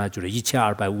眷属呢，就是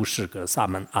1250个萨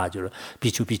门就是比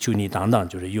丘比丘尼等等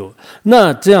就是有。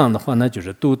那这样的话呢，就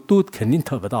是都肯定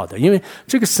得不到的，因为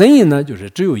这个声音呢，就是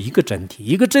只有一个整体，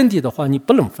一个整体的话你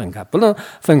不能分开，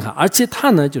而且它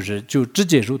呢就直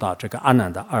接入到这个阿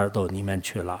难的耳朵里面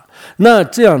去了。那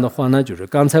这样的话呢，就是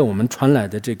刚才我们传来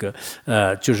的这个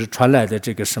就是传来的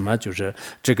这个什么，就是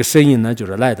这个声音呢，就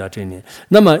是来到这里。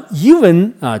那么一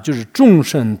闻就是众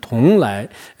生同来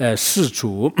世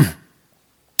主，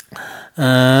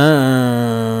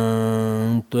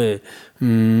对，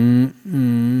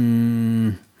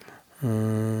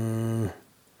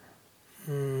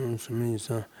什么意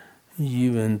思一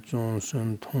闻众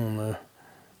生同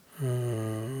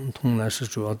来世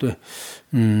主对，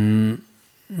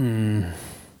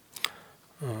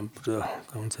不知道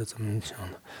刚才怎么讲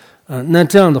的。那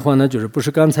这样的话呢，就是不是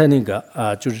刚才那个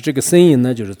就是这个声音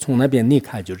呢，就是从那边离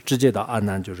开，就是直接到阿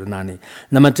难就是那里。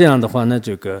那么这样的话呢，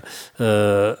这个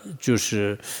就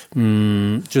是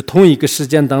就同一个时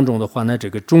间当中的话呢，这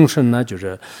个众生呢，就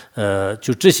是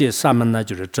就这些萨门呢，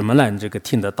就是怎么来这个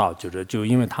听得到，就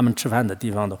因为他们吃饭的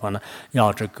地方的话呢，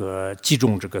要这个集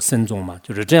中这个僧众嘛，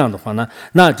就是这样的话呢，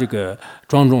那这个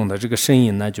庄重的这个声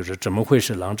音呢，就是怎么会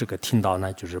是能这个听到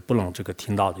呢？就是不能这个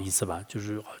听到的意思吧？就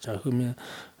是好像后面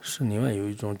是另外有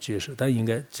一种解释，但应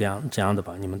该这样的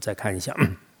吧？你们再看一下，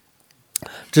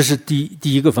这是第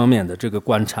一个方面的这个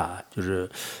观察，就是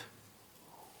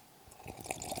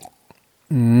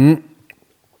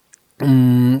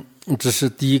这是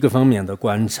第一个方面的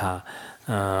观察。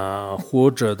或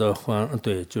者的话，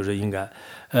对，就是应该，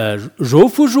如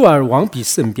复入耳，王必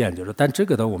胜变，就是，但这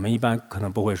个呢，我们一般可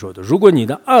能不会说的。如果你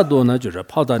的耳朵呢，就是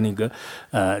泡到那个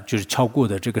就是敲鼓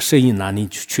的这个声音哪里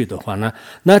去的话呢，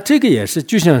那这个也是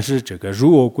就像是这个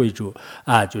如我贵主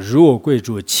啊，就如我贵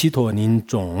主其托宁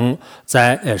种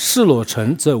在失落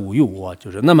城则无有我，就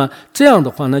是那么这样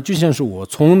的话呢，就像是我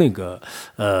从那个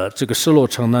这个失落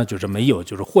城呢，就是没有，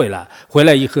就是回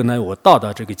来以后呢，我到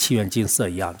这个七元金色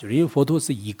一样，就是因为佛陀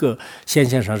是一个显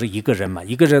现上是一个人嘛，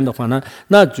一个人的话呢，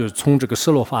那就从这个失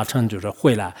落法城就是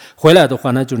回来的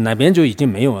话呢，就是那边就已经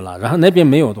没有了，然后那边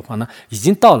没有的话呢，已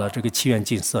经到了这个七元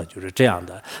金色，就是这样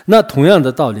的。那同样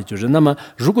的道理就是，那么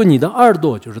如果你的耳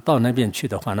朵就是到那边去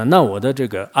的话呢，那我的这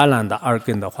个阿难的耳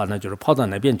根的话呢，就是跑到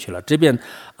那边去了，这边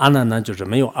阿难呢就是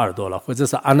没有耳朵了，或者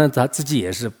是阿难他自己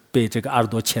也是被这个耳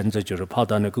朵牵着，就是跑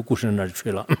到那个故事那儿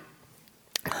去了。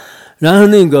然后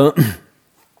那个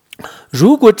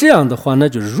如果这样的话呢，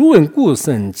就是如闻故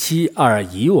僧其耳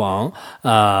以往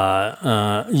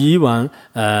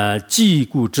既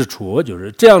故之处，就是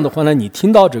这样的话呢，你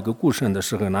听到这个故声的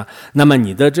时候呢，那么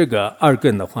你的这个耳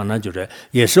根的话呢，就是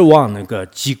也是往那个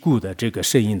既故的这个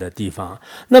声音的地方。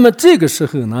那么这个时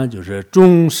候呢，就是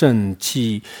终身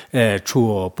其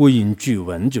处不应俱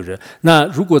闻，就是那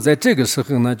如果在这个时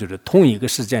候呢，就是同一个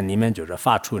时间里面就是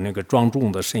发出那个庄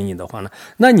重的声音的话呢，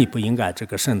那你不应该这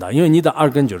个声道，因为你的耳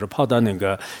根就是跑到那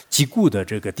个既故的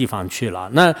这个地方去了。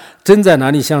那真在哪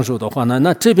里享受的话呢，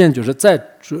那这边就是在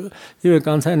因为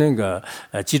刚才那个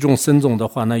集中僧众的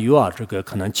话呢，又要这个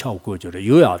可能敲鼓，就是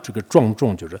又要这个庄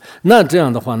重，就是那这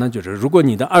样的话呢，就是如果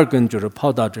你的耳根就是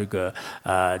跑到这个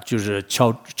就是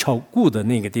敲鼓的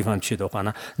那个地方去的话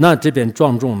呢，那这边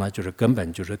庄重呢就是根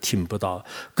本就是听不到，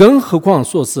更何况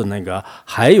说是那个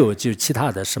还有就其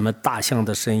他的什么大象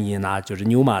的声音啊，就是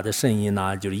牛马的声音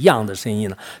啊，就是羊的声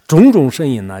音啊，种声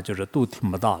音呢就是都听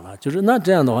不到了。就是那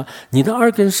这样的话，你的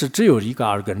耳根是只有一个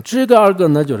耳根，这个耳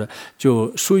根呢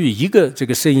就属于一个这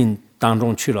个声音当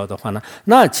中去了的话呢，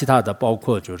那其他的包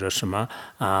括就是什么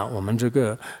我们这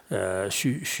个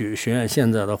学院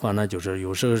现在的话呢，就是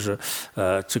有时候是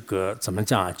这个怎么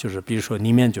讲啊，就是比如说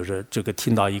里面就是这个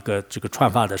听到一个这个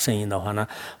传法的声音的话呢，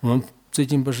我们最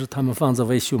近不是他们房子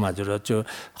维修嘛，就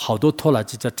好多拖拉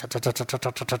机在嚓嚓嚓嚓嚓嚓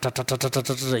嚓嚓嚓嚓嚓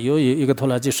嚓嚓，有一个拖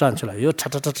拉机上去了，又嚓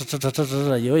嚓嚓嚓嚓嚓嚓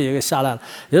嚓，有一个下来了，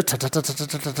又嚓嚓嚓嚓嚓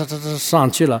嚓嚓嚓嚓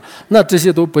上去了，那这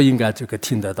些都不应该这个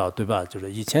听得到，对吧？就是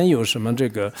以前有什么这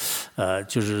个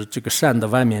就是这个山的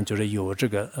外面就是有这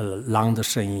个狼的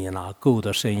声音啦、狗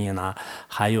的声音啦，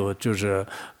还有就是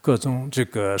各种这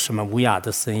个什么乌鸦的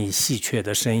声音、喜鹊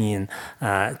的声音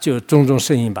就种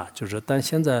声音吧，就是但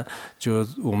现在就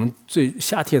我们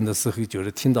夏天的时候，就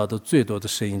是听到的最多的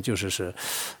声音就是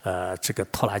这个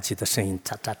拖拉机的声音，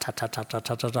嚓嚓嚓嚓嚓嚓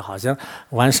嚓嚓嚓，好像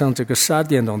晚上这个12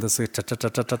点钟的时候，嚓嚓嚓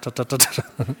嚓嚓嚓嚓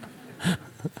嚓。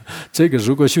这个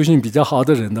如果修行比较好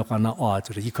的人的话呢，哇，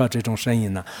就是依靠这种声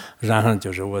音呢，然后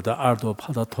就是我的耳朵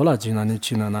跑到拖拉机那里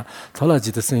去了呢，拖拉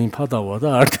机的声音跑到我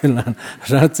的耳根了，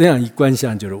然后这样一观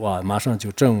想，就是哇，马上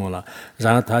就证悟了，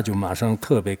然后他就马上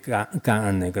特别感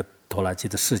恩那个拖拉机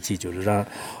的事迹，就是让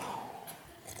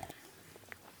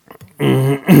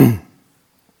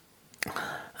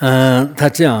他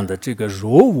这样的这个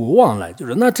若无往来，就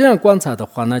是那这样观察的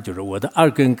话呢，就是我的耳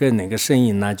根跟那个声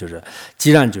音呢，就是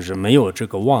既然就是没有这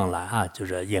个往来啊，就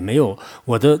是也没有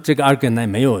我的这个耳根呢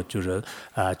没有就是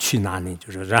去哪里，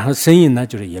就是然后声音呢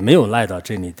就是也没有来到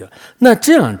这里的，那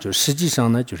这样就实际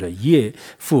上呢就是业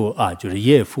复就是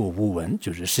业复无闻，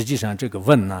就是实际上这个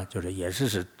闻呢就是也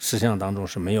是实相当中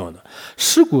是没有的。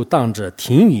是故当者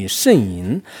听于圣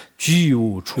音，居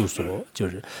无处所，就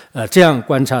是这样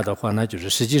观察的话呢，就是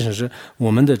实际上是我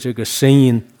们的这个声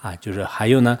音就是还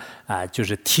有呢就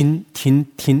是听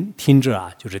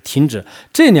着就是听着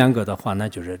这两个的话呢，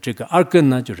就是这个耳根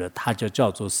呢，就是它就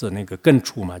叫做是那个根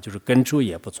处嘛，就是根处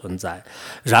也不存在。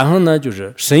然后呢，就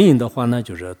是声音的话呢，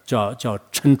就是叫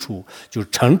尘处，就是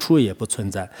尘处也不存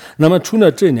在。那么除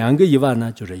了这两个以外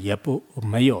呢，就是也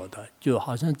没有的。就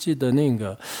好像记得那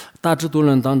个大智度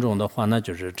论当中的话呢，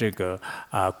就是这个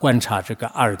观察这个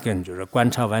耳根，就是观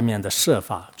察外面的色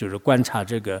法，就是观察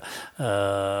这个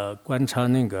观察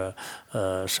那个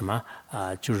什么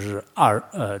就是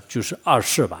就是二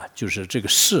识吧，就是这个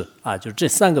识就这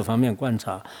3个方面观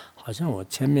察。好像我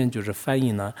前面就是翻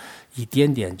译了一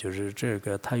点点，就是这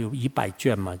个它有100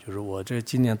卷嘛，就是我这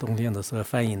今年冬天的时候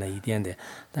翻译了一点点，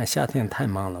但夏天太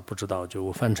忙了，不知道就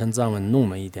我翻成藏文弄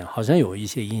了一点，好像有一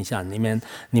些印象，里面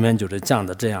就是讲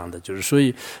的这样的，就是所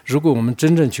以如果我们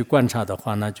真正去观察的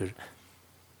话，那就是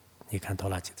你看拖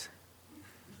拉机子。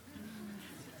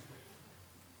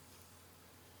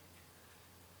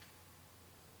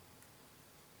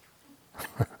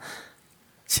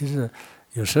其实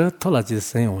有时候拖拉机的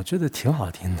声音，我觉得挺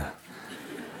好听的。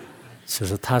其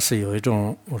实它是有一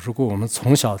种，如果我们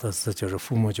从小的时候，就是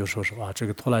父母就说哇，这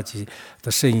个拖拉机的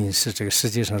声音是这个世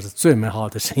界上是最美好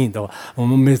的声音的话，我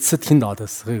们每次听到的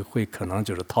时候，会可能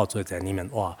就是陶醉在里面。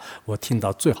哇，我听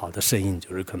到最好的声音，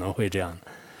就是可能会这样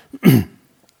的。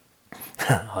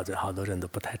好多人都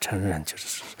不太承认，就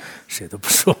是谁都不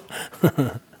说。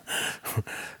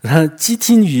然后即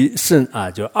听于声啊，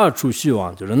就二处虚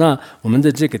妄，就是那我们的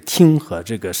这个听和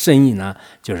这个声音呢，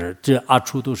就是这二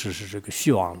处都是这个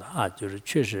虚妄的啊，就是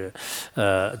确实，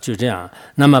就这样。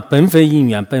那么本非因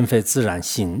缘，本非自然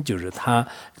性，就是它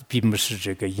并不是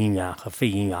这个因缘和非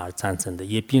因缘而产生的，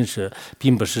也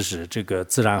并不是指这个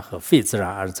自然和非自然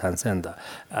而产生的。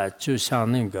就像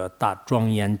那个大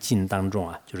庄严经当中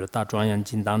啊，就是大庄严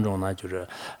经当中呢，就是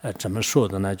怎么说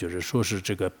的呢？就是说是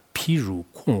这个譬如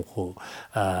箜篌，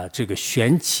这个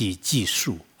玄气技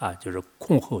术啊，就是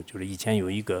箜篌，就是以前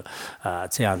有一个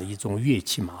这样的一种乐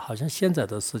器嘛，好像现在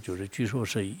的是就是据说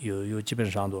是有基本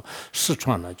上都失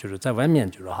传了，就是在外面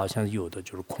就是好像有的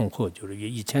就是箜篌，就是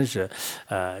以前是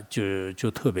就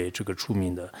特别这个出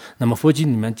名的。那么佛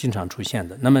经里面经常出现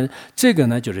的。那么这个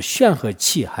呢，就是玄和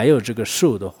气还有这个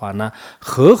受的话呢，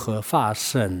和发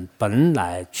生本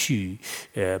来去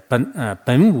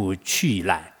本无去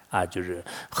来。就是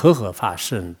和发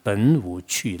生本无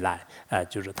去来，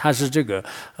就是它是这个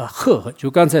和，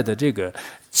就刚才的这个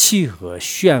气和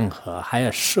玄和还有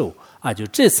受就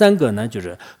这三个呢，就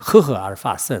是和而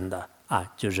发生的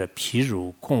就是譬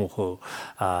如箜篌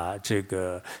这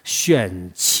个玄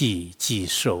气即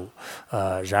受，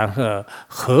然后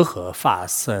和发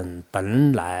生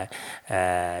本来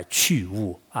去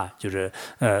无就是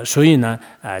所以呢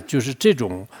就是这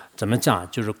种怎么讲，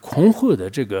就是箜篌的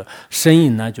这个声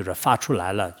音呢，就是发出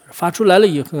来了，发出来了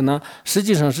以后呢，实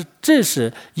际上这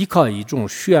是依靠一种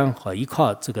玄和，依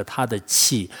靠这个它的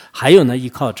气，还有呢依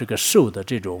靠这个受的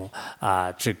这种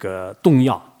这个动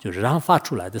摇，就是然后发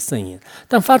出来的声音。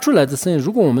但发出来的声音，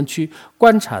如果我们去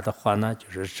观察的话呢，就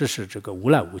是这是这个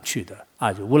无来无去的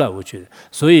就无来无去的。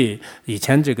所以以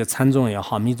前这个禅宗也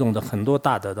好，密宗的很多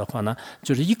大德的话呢，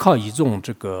就是依靠一种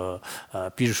这个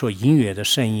比如说音乐的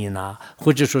声音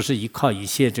或者说是依靠一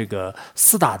些这个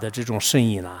四大的这种声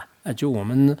音就我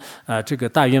们这个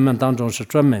大圆满当中是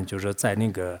专门就是在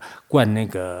那个观那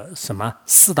个什么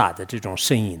四大的这种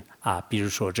声音比如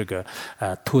说这个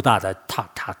头大的嚓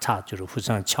嚓嚓，就是互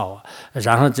相敲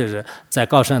然后就是在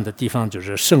高山的地方就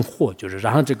是生火，就是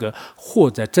然后这个火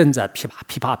在正在噼啪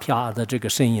噼啪噼啪的这个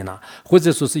声音或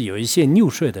者说是有一些流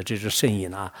水的这种声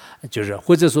音就是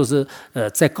或者说是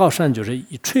在高山就是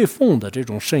吹风的这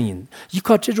种声音，依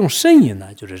靠这种声音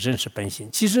呢，就是认识本性。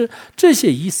其实这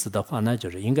些意思的话呢，就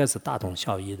是应该是大同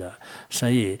小异的。所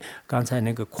以刚才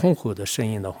那个箜篌的声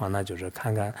音的话呢，就是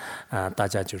看看大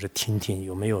家就是听听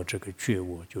有没有这个觉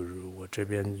悟，就是我这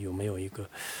边有没有一个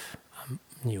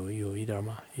有一点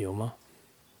吗？有吗？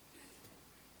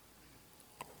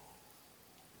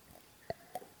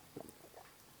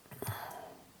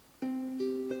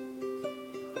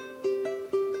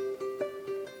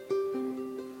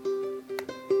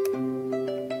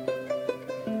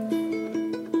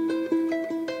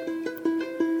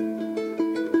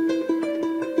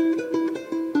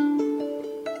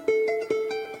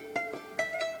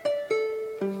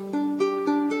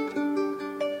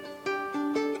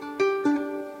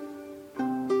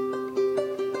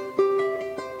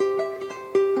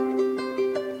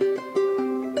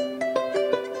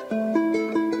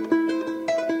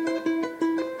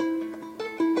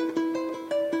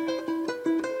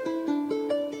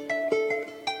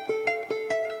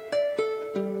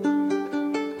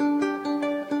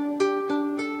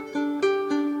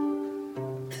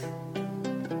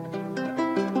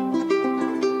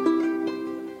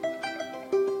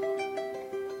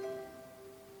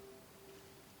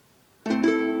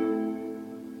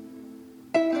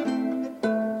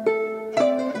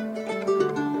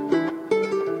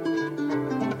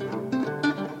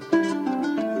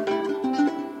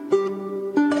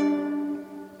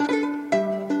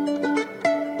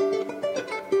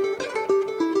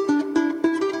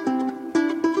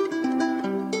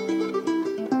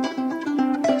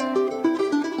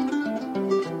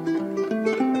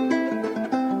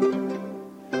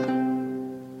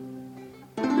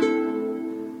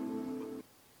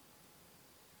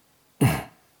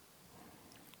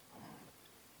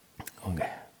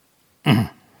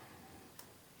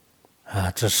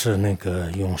这是那个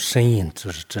用声音，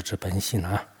就是直指本性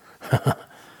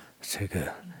这个《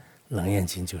楞严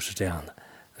经》就是这样的。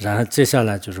然后接下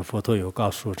来就是佛陀有告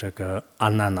诉这个阿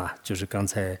难就是刚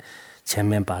才前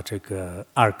面把这个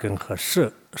二根和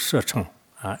摄乘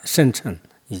声乘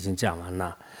已经讲完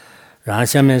了。然后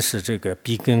下面是这个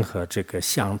笔根和这个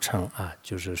相称啊，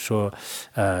就是说，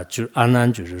就阿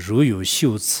难就是如有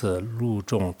秀次，路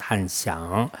中贪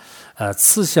想，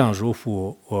次相如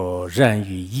复，然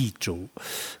于一周，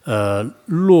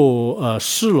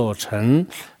失落尘，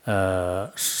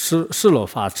失落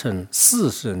法尘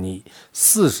40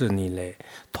逆类，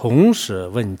同时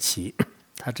问其。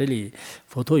他这里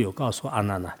佛陀有告诉阿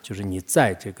难呢，就是你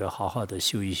在这个好好的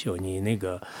修一修，你那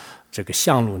个这个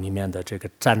相路里面的这个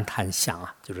赞叹相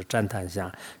啊，就是赞叹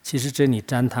相。其实这里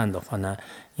赞叹的话呢，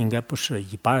应该不是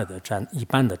一般的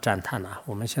赞叹啊。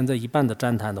我们现在一般的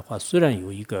赞叹的话，虽然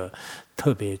有一个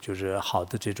特别就是好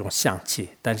的这种香气，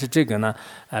但是这个呢，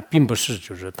并不是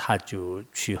就是他就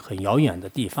去很遥远的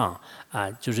地方啊，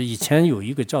就是以前有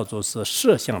一个叫做是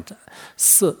色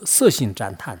性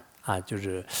赞叹。啊，就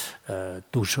是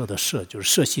毒舌的舌，就是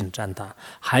舌性赞叹。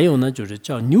还有呢，就是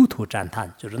叫牛头赞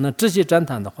叹，就是那这些赞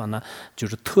叹的话呢，就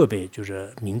是特别就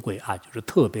是名贵啊，就是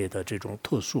特别的这种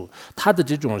特殊。它的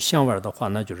这种香味的话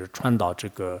呢，就是传到这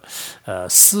个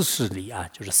40里啊，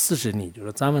就是40里，就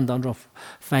是藏文当中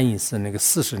翻译是那个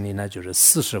40里呢，就是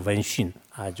40闻讯。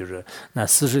啊，就是那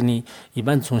40里，一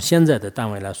般从现在的单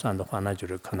位来算的话，那就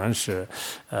是可能是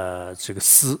这个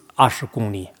20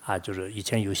公里啊，就是以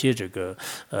前有些这个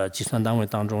计算单位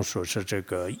当中说是这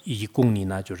个1公里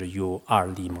呢，就是有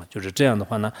2里嘛，就是这样的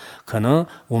话呢，可能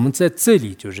我们在这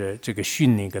里就是这个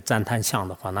训那个赞叹相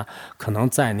的话呢，可能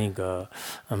在那个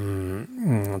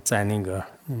在那个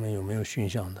你们有没有熏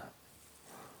相的？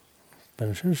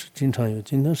本身是经常有，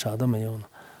今天啥都没有呢，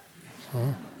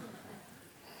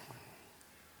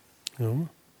有吗？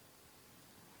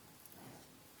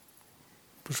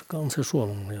不是刚才说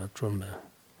了吗？要准备。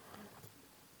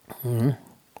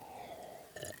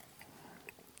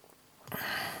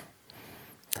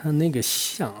他那个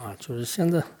像啊，就是现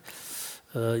在，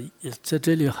在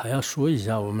这里还要说一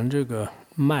下，我们这个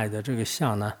卖的这个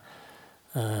像呢，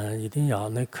一定要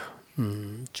那个，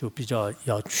就比较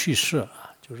要去色啊，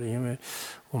就是因为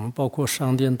我们包括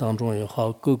商店当中也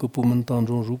好，各个部门当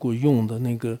中，如果用的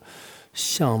那个。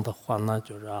像的话呢，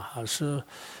就是还是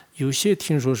有些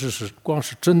听说是光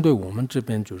是针对我们这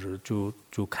边就是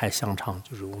就开香肠，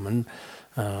就是我们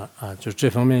就这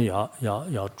方面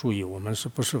要注意，我们是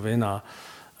不是为了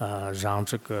让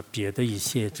这个别的一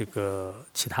些这个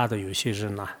其他的有些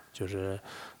人呢，就是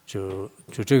就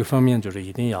这个方面就是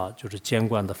一定要就是监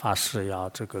管的法师要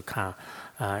这个看。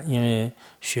因为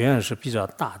学院是比较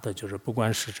大的，就是不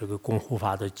管是这个供护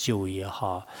法的旧也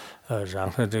好，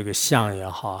然后这个像也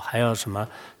好，还有什么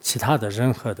其他的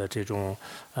任何的这种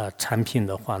产品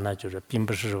的话，那就是并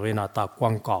不是为了打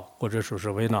广告，或者说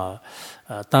是为了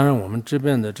当然我们这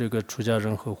边的这个出家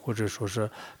人和或者说是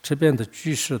这边的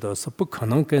居士的是不可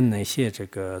能跟那些这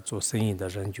个做生意的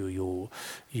人就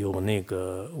有那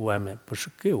个外面不是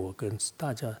给我跟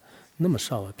大家那么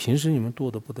少啊，平时你们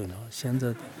多得不得了，现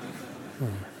在。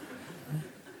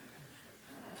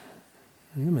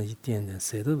那么一点点，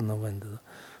谁都能闻得到。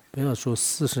不要说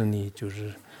40米，就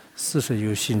是40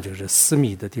有幸，就是4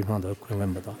米的地方都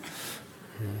闻不到。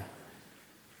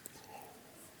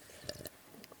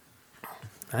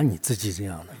你自己这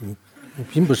样的，你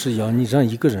并不是要你让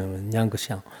一个人闻2个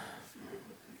香。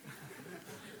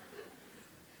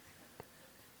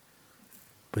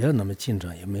不要那么紧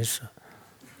张，也没事。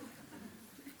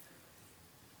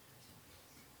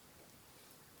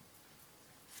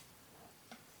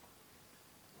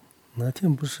那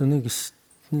天不是那个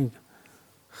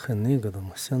很那个的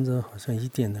吗？现在好像一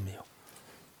点都没有。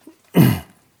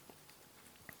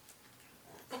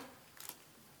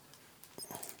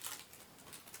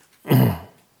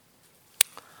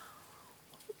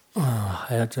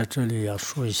还要在这里要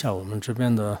说一下我们这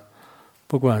边的，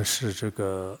不管是这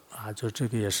个就这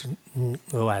个也是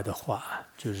额外的话，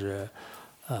就是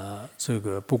这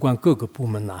个不管各个部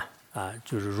门呐。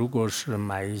就是如果是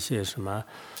买一些什么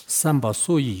三宝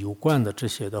所益有关的这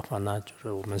些的话呢，就是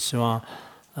我们希望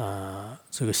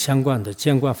这个相关的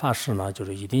监管法师呢，就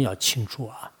是一定要清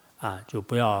楚就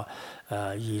不要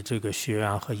以这个学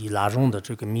员和以拉拢的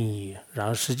这个名义，然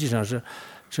后实际上是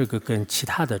这个跟其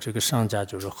他的这个商家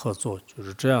就是合作，就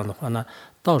是这样的话呢，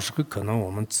到时候可能我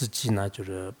们自己呢，就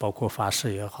是包括法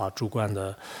师也好，主管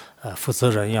的负责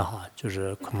人也好，就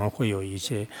是可能会有一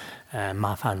些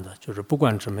麻烦的。就是不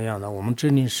管怎么样呢，我们这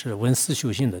里是文思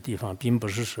修行的地方，并不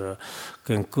是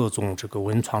跟各种这个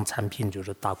文创产品就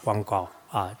是打广告。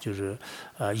就是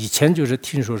以前就是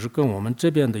听说是跟我们这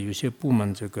边的有些部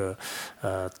门这个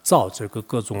造这个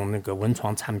各种那个文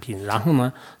创产品，然后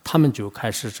呢他们就开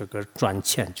始这个赚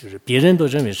钱，就是别人都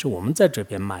认为是我们在这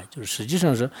边卖，就是实际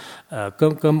上是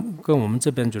跟我们这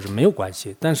边就是没有关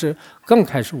系。但是刚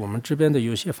开始我们这边的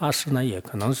有些法师呢，也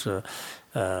可能是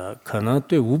可能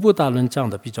对无部大论讲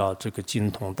的比较这个精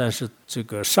通，但是这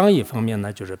个商业方面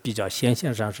呢，就是比较先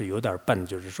线上是有点笨，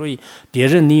就是所以别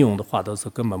人利用的话都是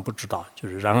根本不知道，就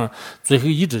是然后最后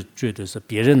一直觉得是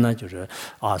别人呢，就是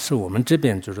是我们这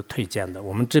边就是推荐的，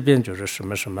我们这边就是什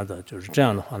么什么的，就是这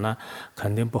样的话呢，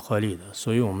肯定不合理的。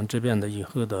所以我们这边的以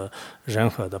后的任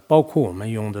何的，包括我们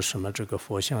用的什么这个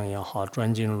佛像也好，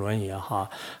转经轮也好，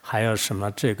还有什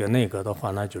么这个那个的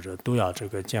话呢，就是都要这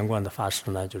个监管的法师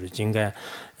呢，就是应该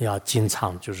要经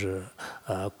常就是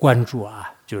关注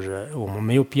啊，就是我们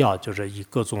没有必要就是以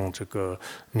各种这个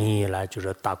名义来就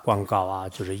是打广告啊，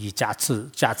就是以价值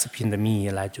品的名义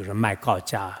来就是卖高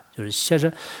价，就是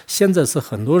现在是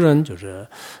很多人就是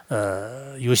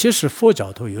有些是佛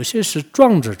教徒，有些是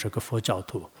装着这个佛教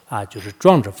徒啊，就是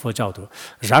装着佛教徒，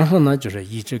然后呢就是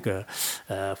以这个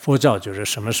佛教就是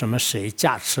什么什么谁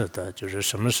加持的，就是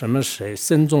什么什么谁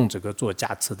僧众这个做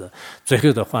加持的，最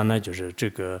后的话呢就是这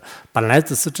个本来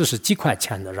这是几块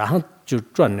钱的，然后就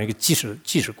赚那个几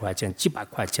十块钱、几百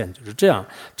块钱，就是这样。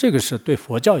这个是对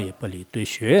佛教也不利，对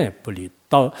学院也不利。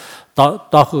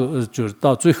到后就是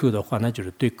到最后的话，那就是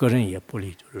对个人也不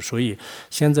利。就是所以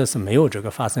现在是没有这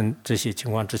个发生这些情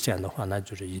况之前的话，那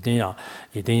就是一定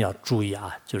要注意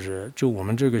啊。就我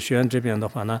们这个学院这边的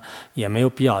话呢，也没有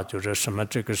必要就是什么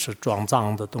这个是装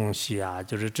藏的东西啊，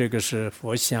就是这个是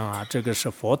佛像啊，这个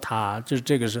是佛塔啊，就是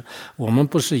这个是我们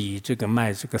不是以这个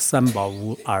卖这个三宝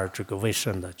无而这个为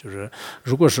生的。就是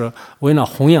如果是为了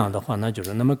弘扬的话，那就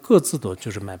是那么各自都就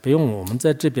是卖，不用我们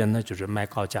在这边呢就是卖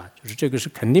高价，就是这个是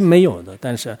肯定没有的。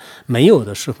但是没有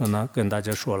的时候呢，跟大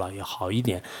家说了也好一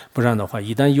点，不然的话，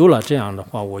一旦有了这样的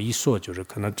话，我一说就是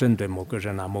可能针对某个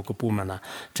人啊、某个部门呢，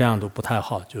这样都不太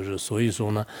好。就是所以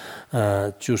说呢，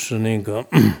就是那个。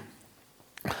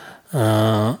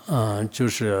就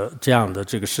是这样的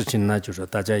这个事情呢，就是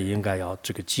大家也应该要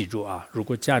这个记住啊。如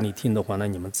果家里听的话呢，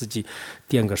你们自己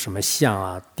垫个什么像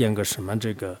啊，垫个什么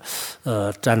这个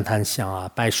旃檀像啊、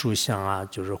柏树像啊，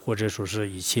就是或者说是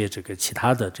一些这个其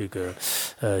他的这个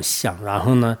像，然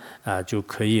后呢就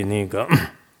可以那个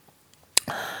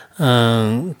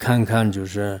看看就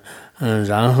是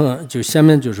然后就下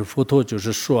面就是佛陀就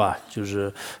是说啊，就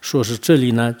是说是这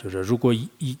里呢，就是如果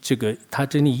这个他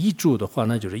这里一注的话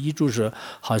呢，就是一注是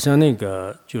好像那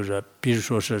个就是比如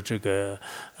说是这个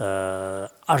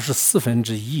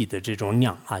1/24的这种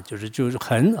量啊，就是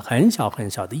很小很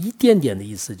小的一点点的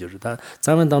意思，就是他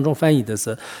咱们当中翻译的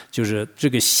是就是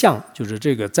这个像，就是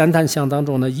这个旃檀像当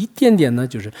中呢一点点呢，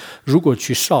就是如果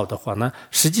去烧的话呢，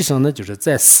实际上呢就是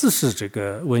在40这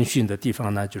个温煦的地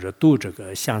方呢，就是都这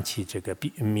个香气这个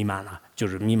弥漫了，就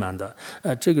是弥漫的。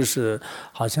这个是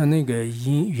好像那个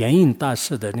元印大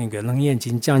师的那个《楞严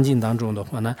经》讲经当中的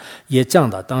话呢，也讲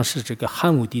到当时这个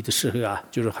汉武帝的时候啊，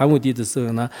就是汉武帝的时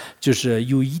候呢，就是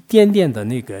有一点点的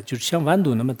那个，就是像豌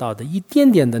豆那么大的一点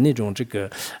点的那种这个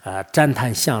旃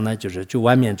檀香呢，就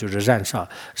外面就是燃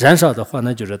烧的话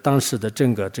呢，就是当时的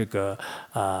整个这个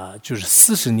就是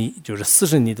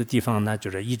40里的地方呢，就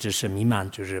是一直是弥漫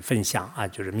就是芬香啊，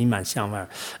就是弥漫香味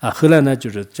啊。后来呢，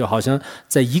就好像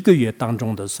在1个月当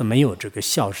中的是没有这个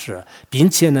消失，并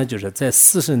且呢，就是在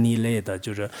40里内的，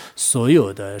就是所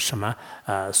有的什么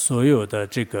所有的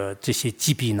这些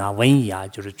疾病啊、瘟疫啊，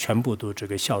就是全部都这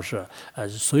个消失。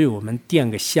所以我们垫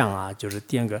个像啊，就是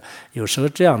垫个，有时候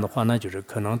这样的话呢，就是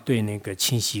可能对那个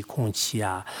清洗空气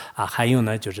啊，还有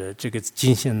呢，就是这个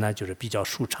精神呢，就是比较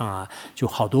舒畅啊，就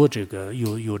好多这个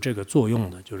有这个作用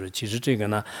的。就是其实这个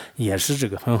呢也是这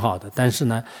个很好的，但是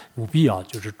呢务必要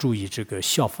就是注意这个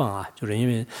效放啊，就是因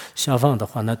为效放的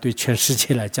话呢，对全世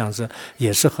界来讲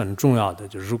也是很重要的。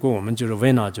就是如果我们就是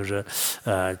为了就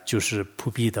是普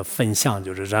遍的分享，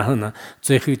就是然后呢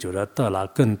最后就是得了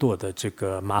更多的这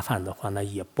个麻烦的话呢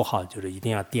也不好，就是一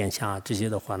定要点香啊这些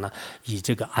的话呢以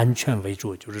这个安全为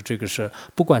主，就是这个是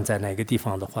不管在哪个地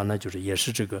方的话呢，就是也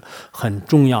是这个很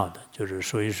重要的。就是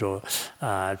所以说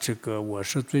这个我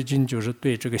是最近就是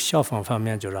对这个消防方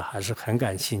面就是还是很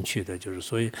感兴趣的，就是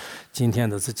所以今天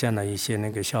的是见了一些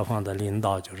那个消防的领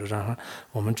导，就是让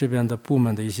我们这边的部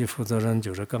门的一些负责人，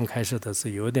就是刚开始的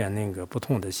是有点那个不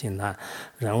同的心态，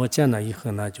然后见了以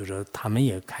后呢，就是他们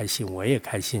也开心，我也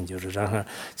开心，就是然后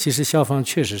其实消防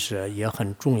确实是也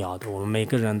很重要的，我们每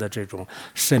个人的这种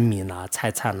生命啊、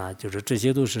财产啊，就是这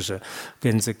些都是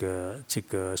跟这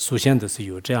个首先都是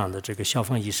有这样的这个消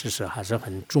防意识是还是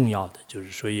很重要的，就是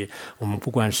所以我们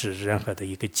不管是任何的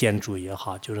一个建筑也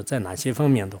好，就是在哪些方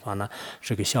面的话呢，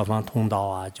这个消防通道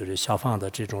啊，就是消防的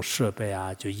这种设备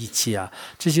啊，就仪器啊，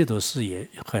这些都是也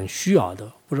很需要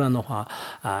的。不然的话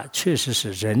确实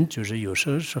是人就是有时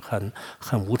候是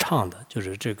很无常的，就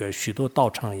是这个许多道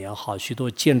场也好，许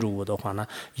多建筑物的话呢，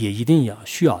也一定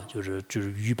需要就是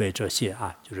预备这些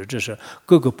就是这是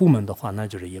各个部门的话呢，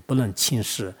就是也不能轻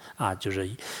视就是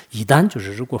一旦就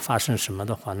是如果发生什么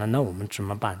的话呢，那我们怎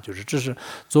么办？就是这是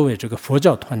作为这个佛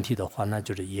教团体的话呢，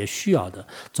就是也需要的。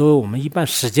作为我们一般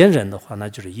世间人的话呢，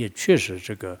就是也确实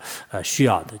这个需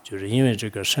要的，就是因为这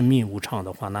个生命无常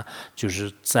的话呢，就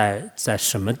是在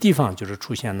什么地方就是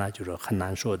出现呢，就是很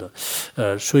难说的，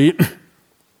所以。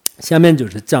下面就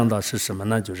是讲到是什么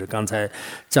呢？就是刚才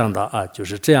讲到就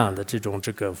是这样的这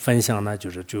个分享呢，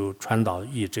就传导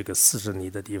于这个40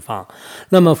里的地方。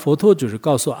那么佛陀就是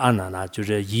告诉阿难呢，就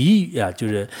是就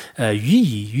是于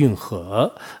以云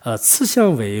何？此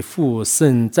相为复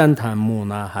生赞叹木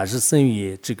呢，还是生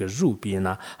于这个入壁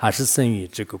呢，还是生于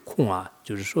这个空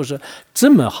就是说是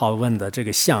这么好问的这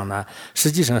个相呢，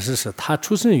实际上是它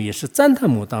出生于是赞叹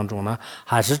木当中呢，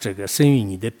还是这个生于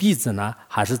你的鼻子呢，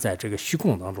还是在这个虚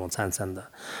空当中产生的？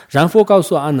然佛告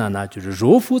诉阿难呢，就是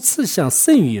若复此相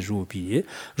生于入鼻，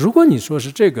如果你说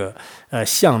是这个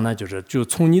相呢，就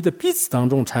从你的鼻子当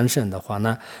中产生的话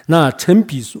呢，那成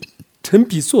鼻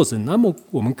所生，那么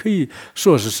我们可以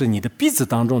说是你的鼻子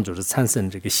当中就是产生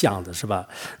这个相的，是吧？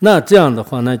那这样的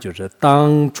话呢，就是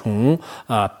当从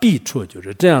鼻处，就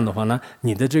是这样的话呢，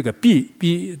你的这个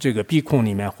鼻孔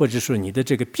里面，或者说你的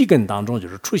这个鼻根当中，就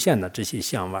是出现了这些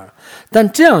相味，但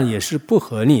这样也是不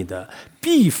合理的。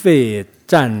鼻非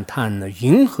赞叹呢，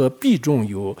云何鼻中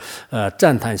有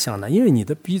赞叹相呢？因为你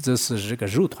的鼻子是这个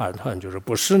肉团，就是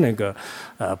不是那个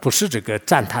不是这个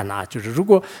赞叹就是如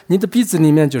果你的鼻子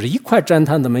里面就是一块赞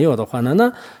叹都没有的话呢，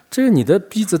那这个你的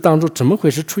鼻子当中怎么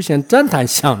会是出现赞叹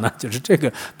相呢？就是这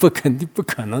个不可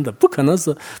能的，不可能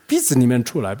是鼻子里面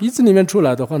出来。鼻子里面出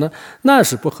来的话呢，那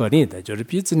是不合理的。就是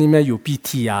鼻子里面有鼻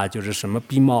涕就是什么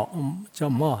鼻毛，叫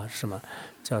毛还是什么？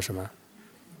叫什么？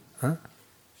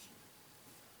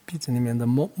鼻子里面的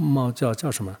毛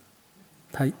叫什么？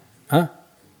它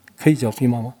可以叫鼻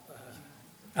毛吗？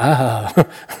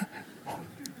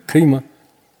可以吗？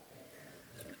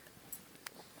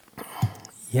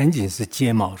眼睛是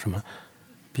睫毛是吗？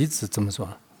鼻子怎么说？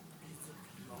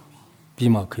鼻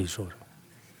毛可以说是吧？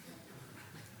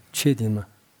确定吗？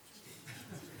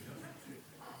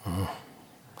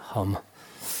好嘛。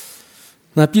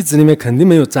那鼻子里面肯定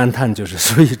没有赞叹，就是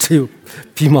所以只有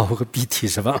鼻毛和鼻涕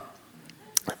是吧？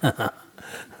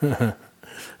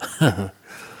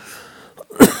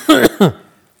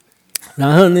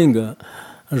然后那个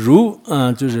如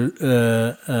就是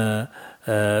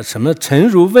什么诚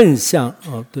如问相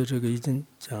对，这个已经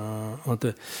讲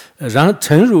对，然后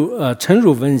诚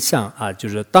如问相就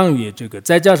是当于这个，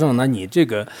再加上呢你这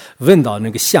个问到那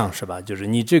个相是吧？就是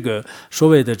你这个所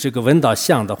谓的这个问到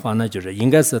相的话呢，就是应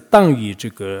该是当于这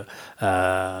个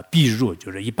鼻入，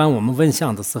就是一般我们闻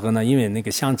相的时候呢，因为那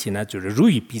个香气呢就是入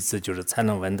于鼻子，就是才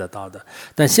能闻得到的。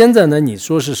但现在呢，你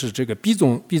说是这个鼻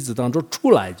子当中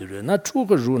出来，就是那出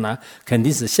和入呢肯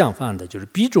定是相反的，就是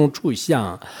鼻中出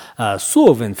相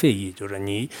所闻非异，就是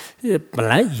你本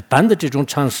来一般的这种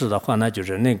常识的话呢，就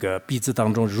是那个鼻子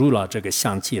当中入了这个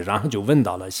香气，然后就闻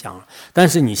到了香。但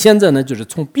是你现在呢，就是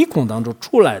从鼻孔当中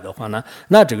出来的话呢，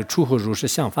那这个出和入是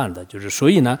相反的，就是所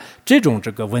以呢，这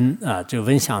个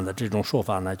闻香的这种说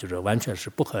法呢，就是完全是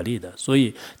不合理的。所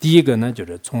以第一个呢，就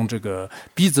是从这个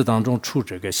鼻子当中出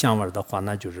这个香味的话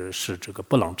呢，是这个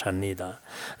不能成立的。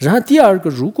然后第二个，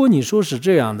如果你说是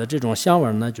这样的这种香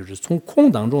味呢，就是从空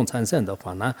当中产生的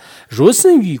话呢，若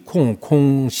生于空，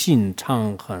空性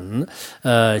常恒，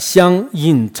相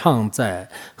应常在，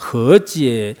何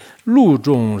解路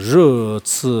中热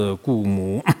刺故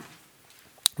母？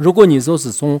如果你说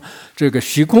是从这个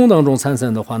虚空当中产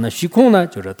生的话呢，虚空呢，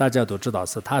就是大家都知道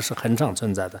它是恒常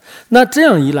存在的。那这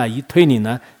样一来一推理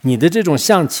呢，你的这种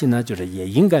香气呢，就是也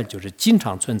应该就是经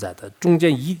常存在的，中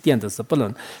间一点都是不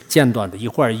能间断的，一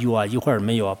会儿有一会儿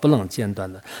没有不能间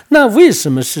断的。那为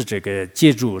什么是这个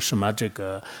借助什么这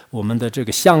个我们的这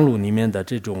个香炉里面的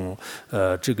这种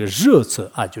这个热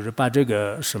色就是把这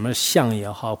个什么香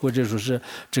也好，或者说是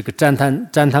这个赞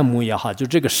叹木也好，就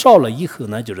这个烧了以后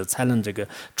呢，就是才能这个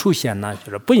出现呢，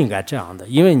就是不应该这样的，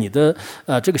因为你的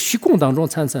这个虚空当中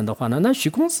产生的话呢，那虚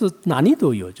空是哪里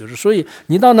都有，就是所以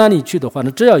你到哪里去的话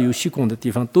呢，只要有虚空的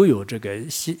地方都有这个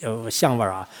香味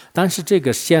但是这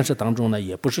个现实当中呢，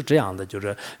也不是这样的，就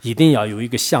是一定要有一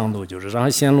个香炉，就是然后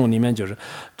香炉里面就是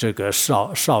这个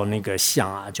烧那个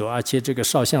香就而且这个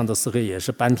烧香的时候也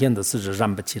是半天的时候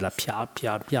燃不起了，啪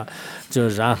啪啪，就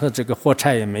然后这个火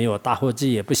柴也没有，打火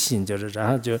机也不行，就是然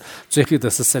后就最后的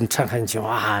是生成很久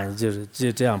就是这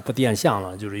这样不掂相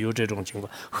了，就是有这种情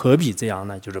况，何必这样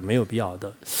呢？就是没有必要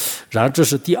的。然后这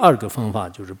是第二个方法，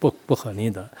就是不合理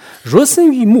的。若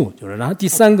生于目，就是然后第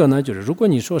三个呢，就是如果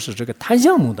你说是这个贪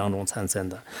相目当中产生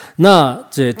的，那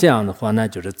这样的话呢，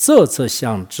就是这次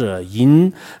相者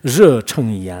因热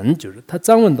成炎，就是它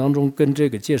藏文当中跟这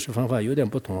个解释方法有点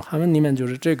不同，汉文里面就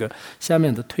是这个下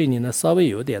面的推理呢稍微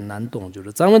有点难懂，就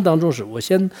是藏文当中是我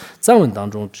先藏文当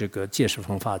中这个解释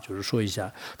方法就是说一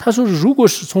下，他说如果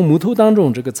是从木头当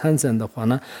中这个产生的话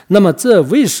呢，那么这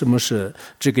为什么是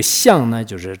这个相呢？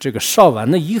就是这个烧完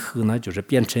了以后呢，就是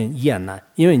变成烟呢？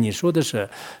因为你说的是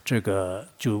这个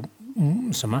就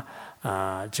什么？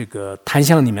这个檀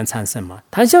香里面产生嘛，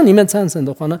檀香里面产生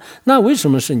的话呢，那为什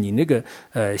么是你那个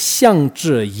相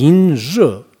至阴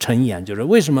热成炎？就是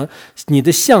为什么你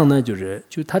的相呢？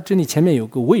就它这里前面有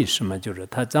个为什么，就是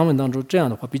它藏文当中这样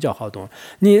的话比较好懂。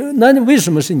那你为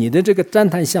什么是你的这个旃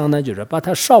檀香呢？就是把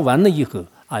它烧完了以后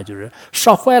就是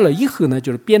烧坏了以后呢，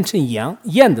就是变成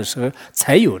烟的时候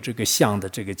才有这个香的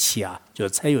这个气就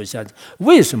才有香气。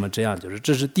为什么这样？就是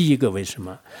这是第一个为什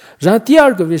么。然后第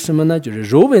二个为什么呢？就是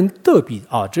柔文得鼻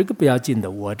这个不要紧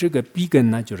的，我这个鼻根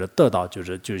呢就是得到就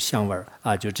是香味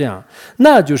就这样。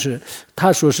那就是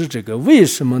他说是这个为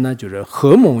什么呢？就是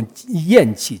荷蒙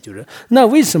厌气，就是那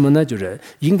为什么呢？就是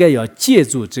应该要借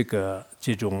助这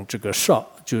种烧，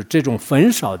就是这种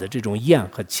焚烧的这种焰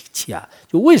和气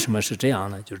就为什么是这样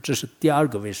呢？就是这是第二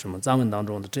个为什么，藏文当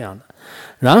中的这样的。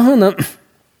然后呢，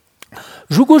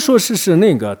如果说是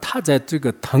那个他在这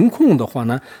个腾空的话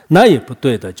呢，那也不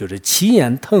对的，就是其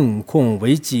言腾空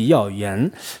为其要言，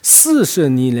四是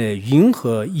你的云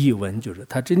和译文，就是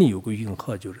他这里有个云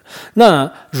和，就是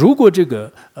那如果这个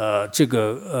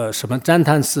什么旃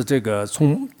檀是这个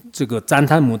从这个旃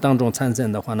檀木当中产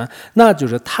生的话呢，那就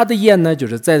是它的焰呢，就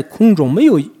是在空中没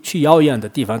有去耀焰的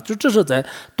地方，就这是在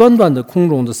短短的空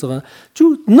中的时候，就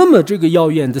那么这个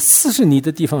耀焰的40里的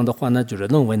地方的话呢，就是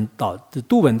能闻到，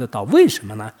都闻得到。为什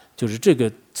么呢？就是这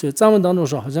藏文当中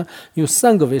说好像有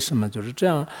3个为什么，就是这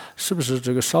样，是不是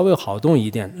这个稍微好懂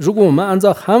一点？如果我们按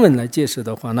照汉文来解释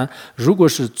的话呢，如果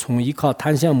是从依靠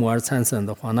檀香木而产生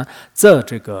的话呢，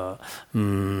这个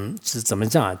是怎么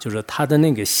讲？就是它的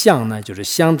那个香呢，就是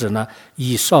香脂呢，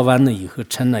一烧完了以后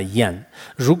成了烟。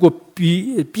如果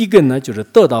鼻根呢，就是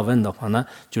得到闻的话呢，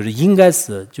就是应该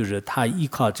是就是它依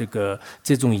靠这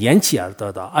种烟气而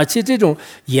得到，而且这种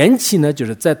烟气呢，就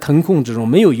是在腾空这种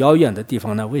没有遥远的地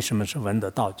方呢，为什么是闻得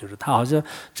到？就是它好像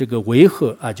这个为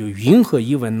和就云和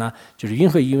一闻呢，就是云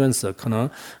和一闻是可能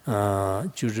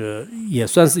就是也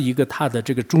算是一个它的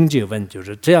这个中介问，就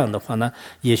是这样的话呢，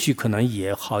也许可能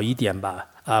也好一点吧。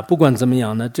不管怎么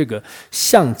样呢，这个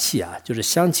香气就是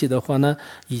香气的话呢，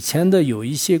以前的有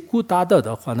一些古达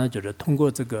的话呢，就是通过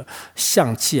这个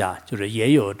香气就是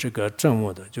也有这个证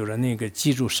悟的，就是那个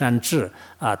基础山志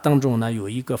当中呢有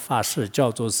一个法师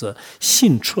叫做是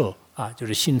信彻。就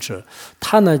是信彻，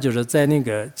他呢就是在那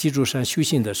个基础上修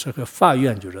行的时候，发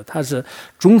愿就是他是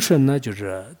终身呢就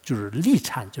是立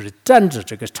禅，就是站着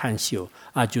这个禅修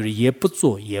就是也不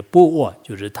坐也不卧，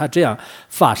就是他这样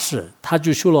发誓，他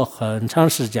就修了很长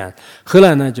时间。后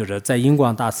来呢就是在印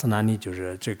光大师那里就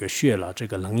是这个学了这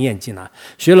个楞严经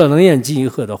学了楞严经以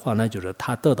后的话呢，就是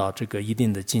他得到这个一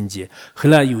定的境界。后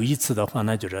来有一次的话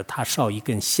呢，就是他烧一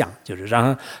根香，就是然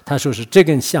后他说是这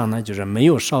根香呢，就是没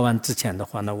有烧完之前的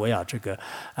话呢，我要这个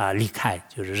离开，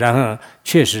就是然后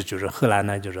确实就是后来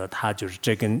呢，就是他就是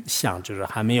这根香就是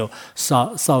还没有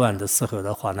烧完的时候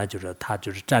的话呢，就是他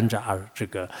就是站着而这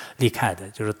个离开的。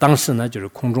就是当时呢，就是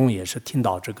空中也是听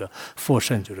到这个佛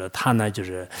声，就是他呢就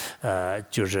是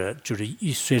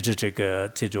随着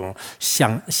这种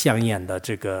香烟的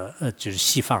这个就是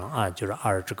西方就是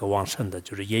而这个旺盛的，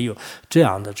就是也有这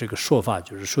样的这个说法。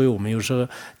就是所以我们有时候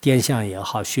点香也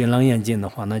好，学楞严经的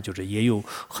话呢，就是也有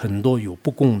很多有不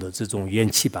共的这种元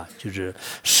气吧。就是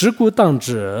时故当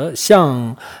知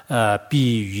相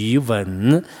比于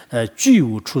闻具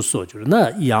无出所，就是那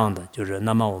一样的。就是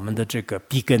那么我们的这个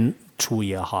鼻根处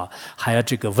也好，还有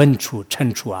这个闻处、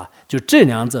称处就这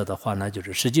两者的话呢，就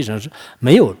是实际上是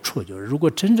没有处。就是如果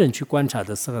真正去观察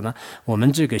的时候呢，我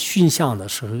们这个熏香的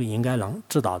时候应该能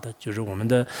知道的，就是我们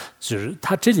的就是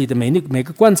它这里的每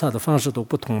个观察的方式都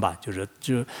不同吧。就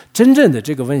真正的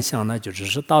这个闻香呢，就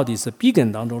是到底是鼻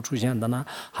根当中出现的呢，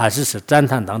还是旃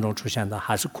檀当中出现的，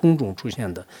还是空中出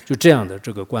现的，就这样的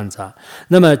这个观察。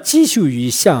那么继续于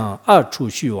相二处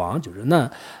虚妄，就是那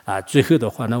最后的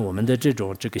话呢，我们的这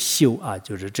个修修啊，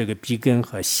就是这个鼻根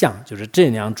和相，就是这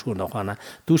两处的话呢，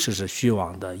都是虚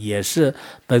妄的，也是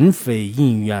本非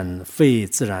因缘非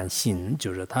自然性，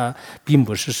就是它并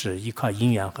不是依靠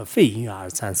因缘和非因缘而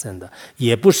产生的，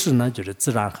也不是呢就是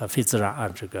自然和非自然而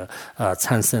这个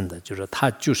产生的，就是它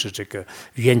就是这个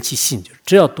缘起性，就是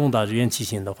只要动到缘起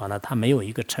性的话呢，它没有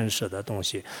一个成实的东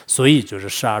西，所以就是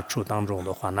12处当中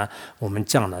的话呢，我们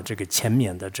讲了这个前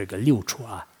面的这个6处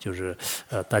啊，就是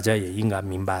大家也应该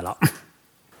明白了。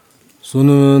苏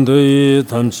努对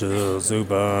贪吃走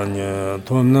吧年，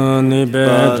托那尼贝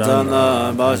扎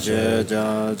那巴谢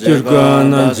加，吉格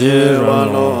那吉软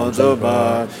罗走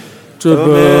吧，这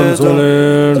本从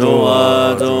来中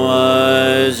啊中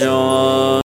啊修。